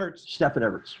 Stefan Everts. Stefan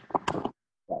Everts.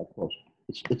 Yeah, of course.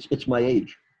 It's my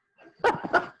age.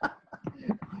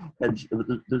 And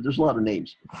there's a lot of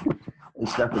names. And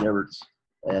Stefan Everts.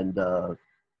 And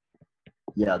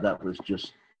yeah, that was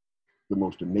just the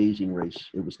most amazing race.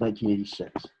 It was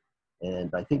 1986.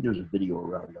 And I think there's a video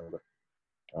around of it.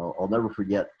 I'll never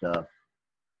forget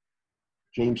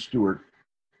James Stewart.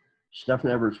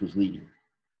 Stefan Everts was leading,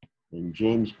 and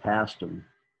James passed him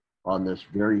on this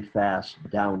very fast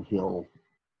downhill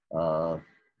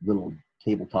little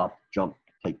tabletop jump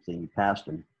type thing. He passed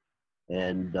him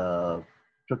and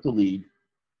took the lead,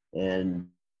 and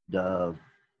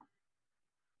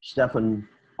Stefan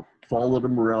followed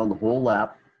him around the whole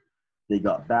lap. They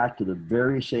got back to the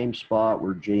very same spot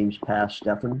where James passed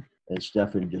Stefan, and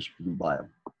Stefan just flew by him.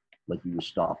 like he was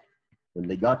stopped. When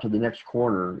they got to the next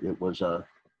corner, it was a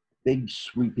big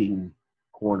sweeping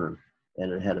corner,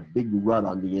 and it had a big rut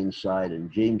on the inside,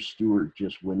 and James Stewart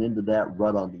just went into that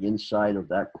rut on the inside of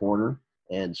that corner,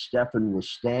 and Stefan was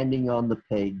standing on the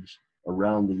pegs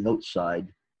around the outside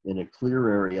in a clear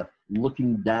area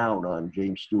looking down on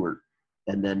James Stewart,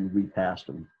 and then repassed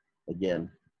him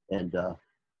again. And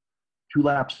 2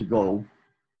 laps to go,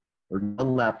 or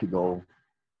 1 lap to go,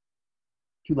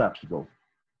 2 laps to go.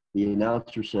 The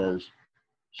announcer says,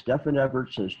 Stefan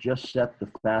Everts has just set the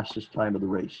fastest time of the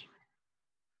race.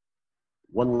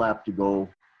 1 lap to go.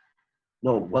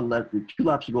 No, 1 lap, 2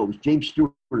 laps to go. It was James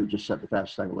Stewart who just set the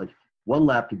fastest time of the race. 1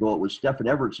 lap to go. It was Stefan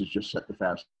Everts has just set the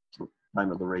fastest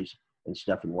time of the race, and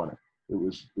Stefan won it. It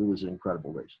was an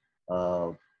incredible race.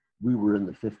 We were in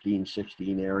the 15,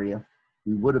 16 area.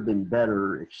 We would have been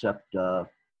better, except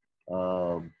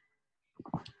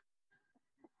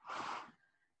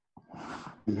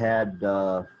we had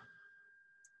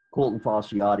Colton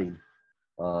Fasciotti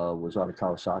was on a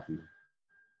Kawasaki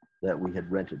that we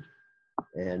had rented,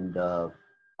 and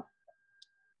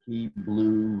he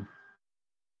blew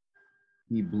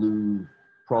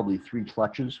probably 3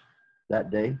 clutches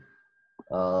that day,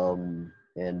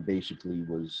 and basically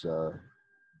was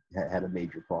had a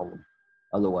major problem.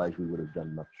 Otherwise, we would have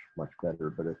done much better.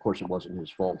 But of course, it wasn't his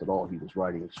fault at all. He was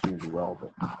riding extremely well,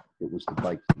 but it was the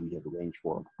bike that we had arranged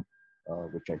for him,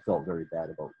 which I felt very bad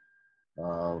about.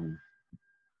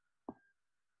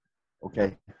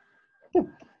 Okay,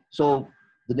 so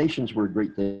the nations were a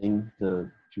great thing to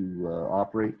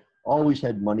operate. Always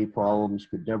had money problems.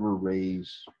 Could never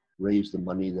raise the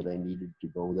money that I needed to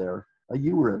go there.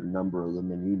 You were at a number of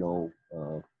them, and you know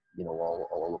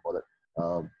all about it.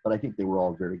 But I think they were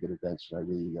all very good events, and I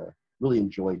really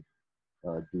enjoyed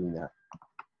doing that.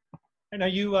 I know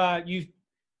you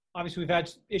obviously, we've had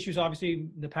issues obviously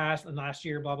in the past and last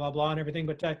year, blah blah blah, and everything.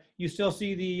 But you still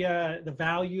see the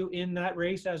value in that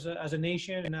race as a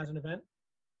nation and as an event.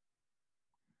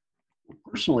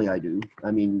 Personally, I do.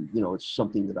 I mean, it's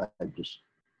something that I just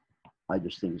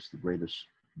think it's the greatest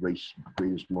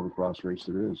motocross race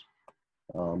there is.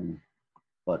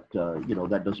 But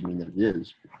that doesn't mean that it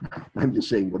is. I'm just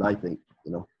saying what I think,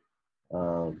 and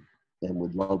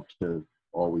would love to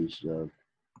always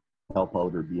help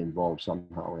out or be involved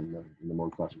somehow in the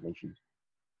motocross nations.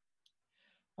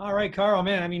 All right, Carl,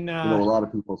 man. I mean, a lot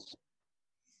of people.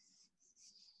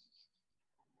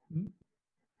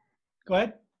 Go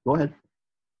ahead. Go ahead.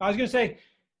 I was going to say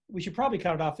we should probably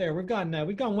cut it off there. We've gone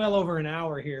well over an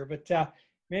hour here, but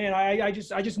man, I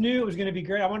just knew it was going to be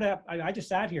great. I just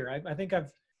sat here. I think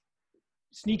I've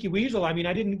sneaky weasel. I mean,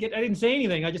 I didn't say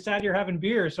anything. I just sat here having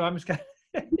beer. So I'm just kind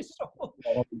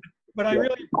of, but I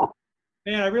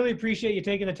really appreciate you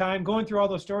taking the time going through all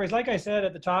those stories. Like I said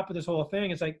at the top of this whole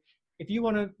thing, it's like, if you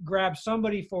want to grab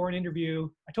somebody for an interview,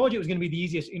 I told you it was going to be the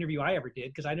easiest interview I ever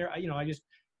did. Cause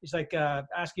it's like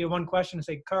ask you one question and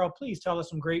say, Carl, please tell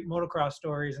us some great motocross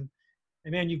stories. And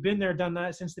man, you've been there, done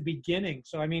that since the beginning.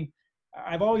 So, I mean,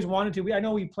 I've always wanted to. I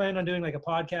know we planned on doing like a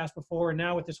podcast before, and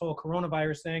now with this whole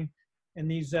coronavirus thing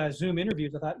and these Zoom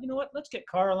interviews, I thought, you know what, let's get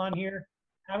Carl on here,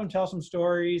 have him tell some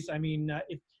stories. I mean,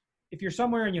 if you're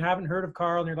somewhere and you haven't heard of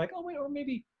Carl and you're like, oh wait, or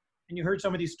maybe, and you heard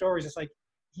some of these stories, it's like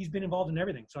he's been involved in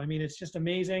everything. So I mean, it's just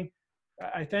amazing.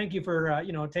 I thank you for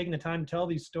taking the time to tell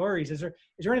these stories. Is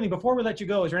there anything before we let you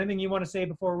go? Is there anything you want to say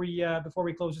before we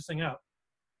close this thing out?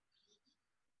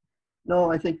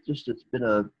 No, I think just it's been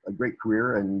a great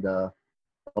career, and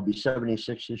I'll be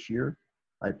 76 this year.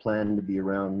 I plan to be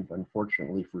around,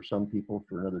 unfortunately, for some people,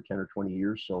 for another 10 or 20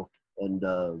 years. So, and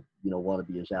want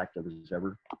to be as active as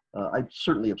ever. I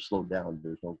certainly have slowed down.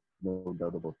 There's no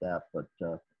doubt about that. But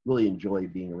really enjoy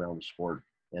being around the sport,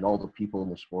 and all the people in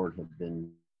the sport have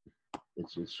been.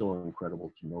 It's so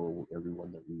incredible to know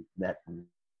everyone that we've met and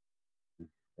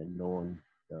known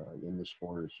in the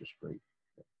sport. Is just great.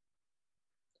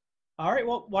 All right,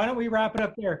 well, why don't we wrap it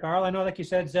up there, Carl? I know, like you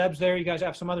said, Zeb's there. You guys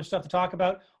have some other stuff to talk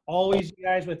about. Always, you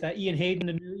guys, with Ian Hayden,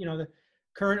 the new, the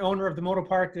current owner of the moto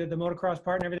park, the motocross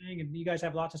part, and everything. And you guys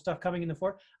have lots of stuff coming in the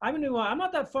fort. I'm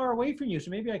not that far away from you, so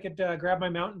maybe I could grab my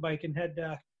mountain bike and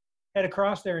head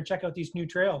across there and check out these new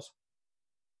trails.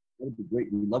 That'd be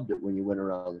great. We loved it when you went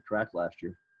around the track last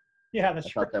year. Yeah,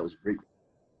 that's right. I thought that was great.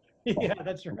 Yeah,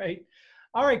 that's right.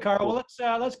 All right, Carl. Well,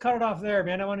 let's cut it off there,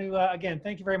 man. I want to again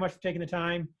thank you very much for taking the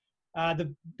time.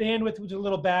 The bandwidth was a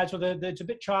little bad, so it's a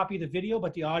bit choppy, the video,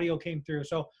 but the audio came through.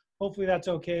 So hopefully that's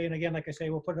okay. And again, like I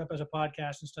say, we'll put it up as a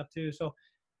podcast and stuff too. So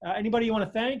anybody you want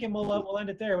to thank, and we'll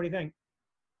end it there. What do you think?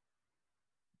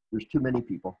 There's too many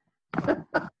people.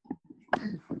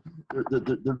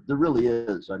 there really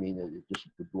is. I mean, it just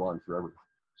could go on forever.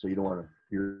 So you don't want to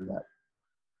hear that.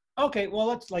 Okay, well,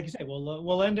 let's, like you say,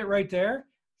 we'll end it right there.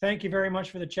 Thank you very much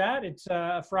for the chat. It's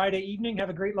a Friday evening. Have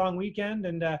a great long weekend.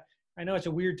 And I know it's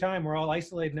a weird time. We're all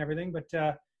isolated and everything,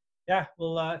 but yeah,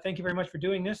 well, thank you very much for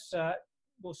doing this.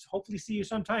 We'll hopefully see you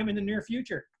sometime in the near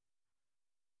future.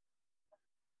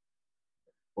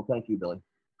 Well, thank you, Billy.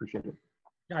 Appreciate it.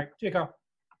 All right, see you, Carl.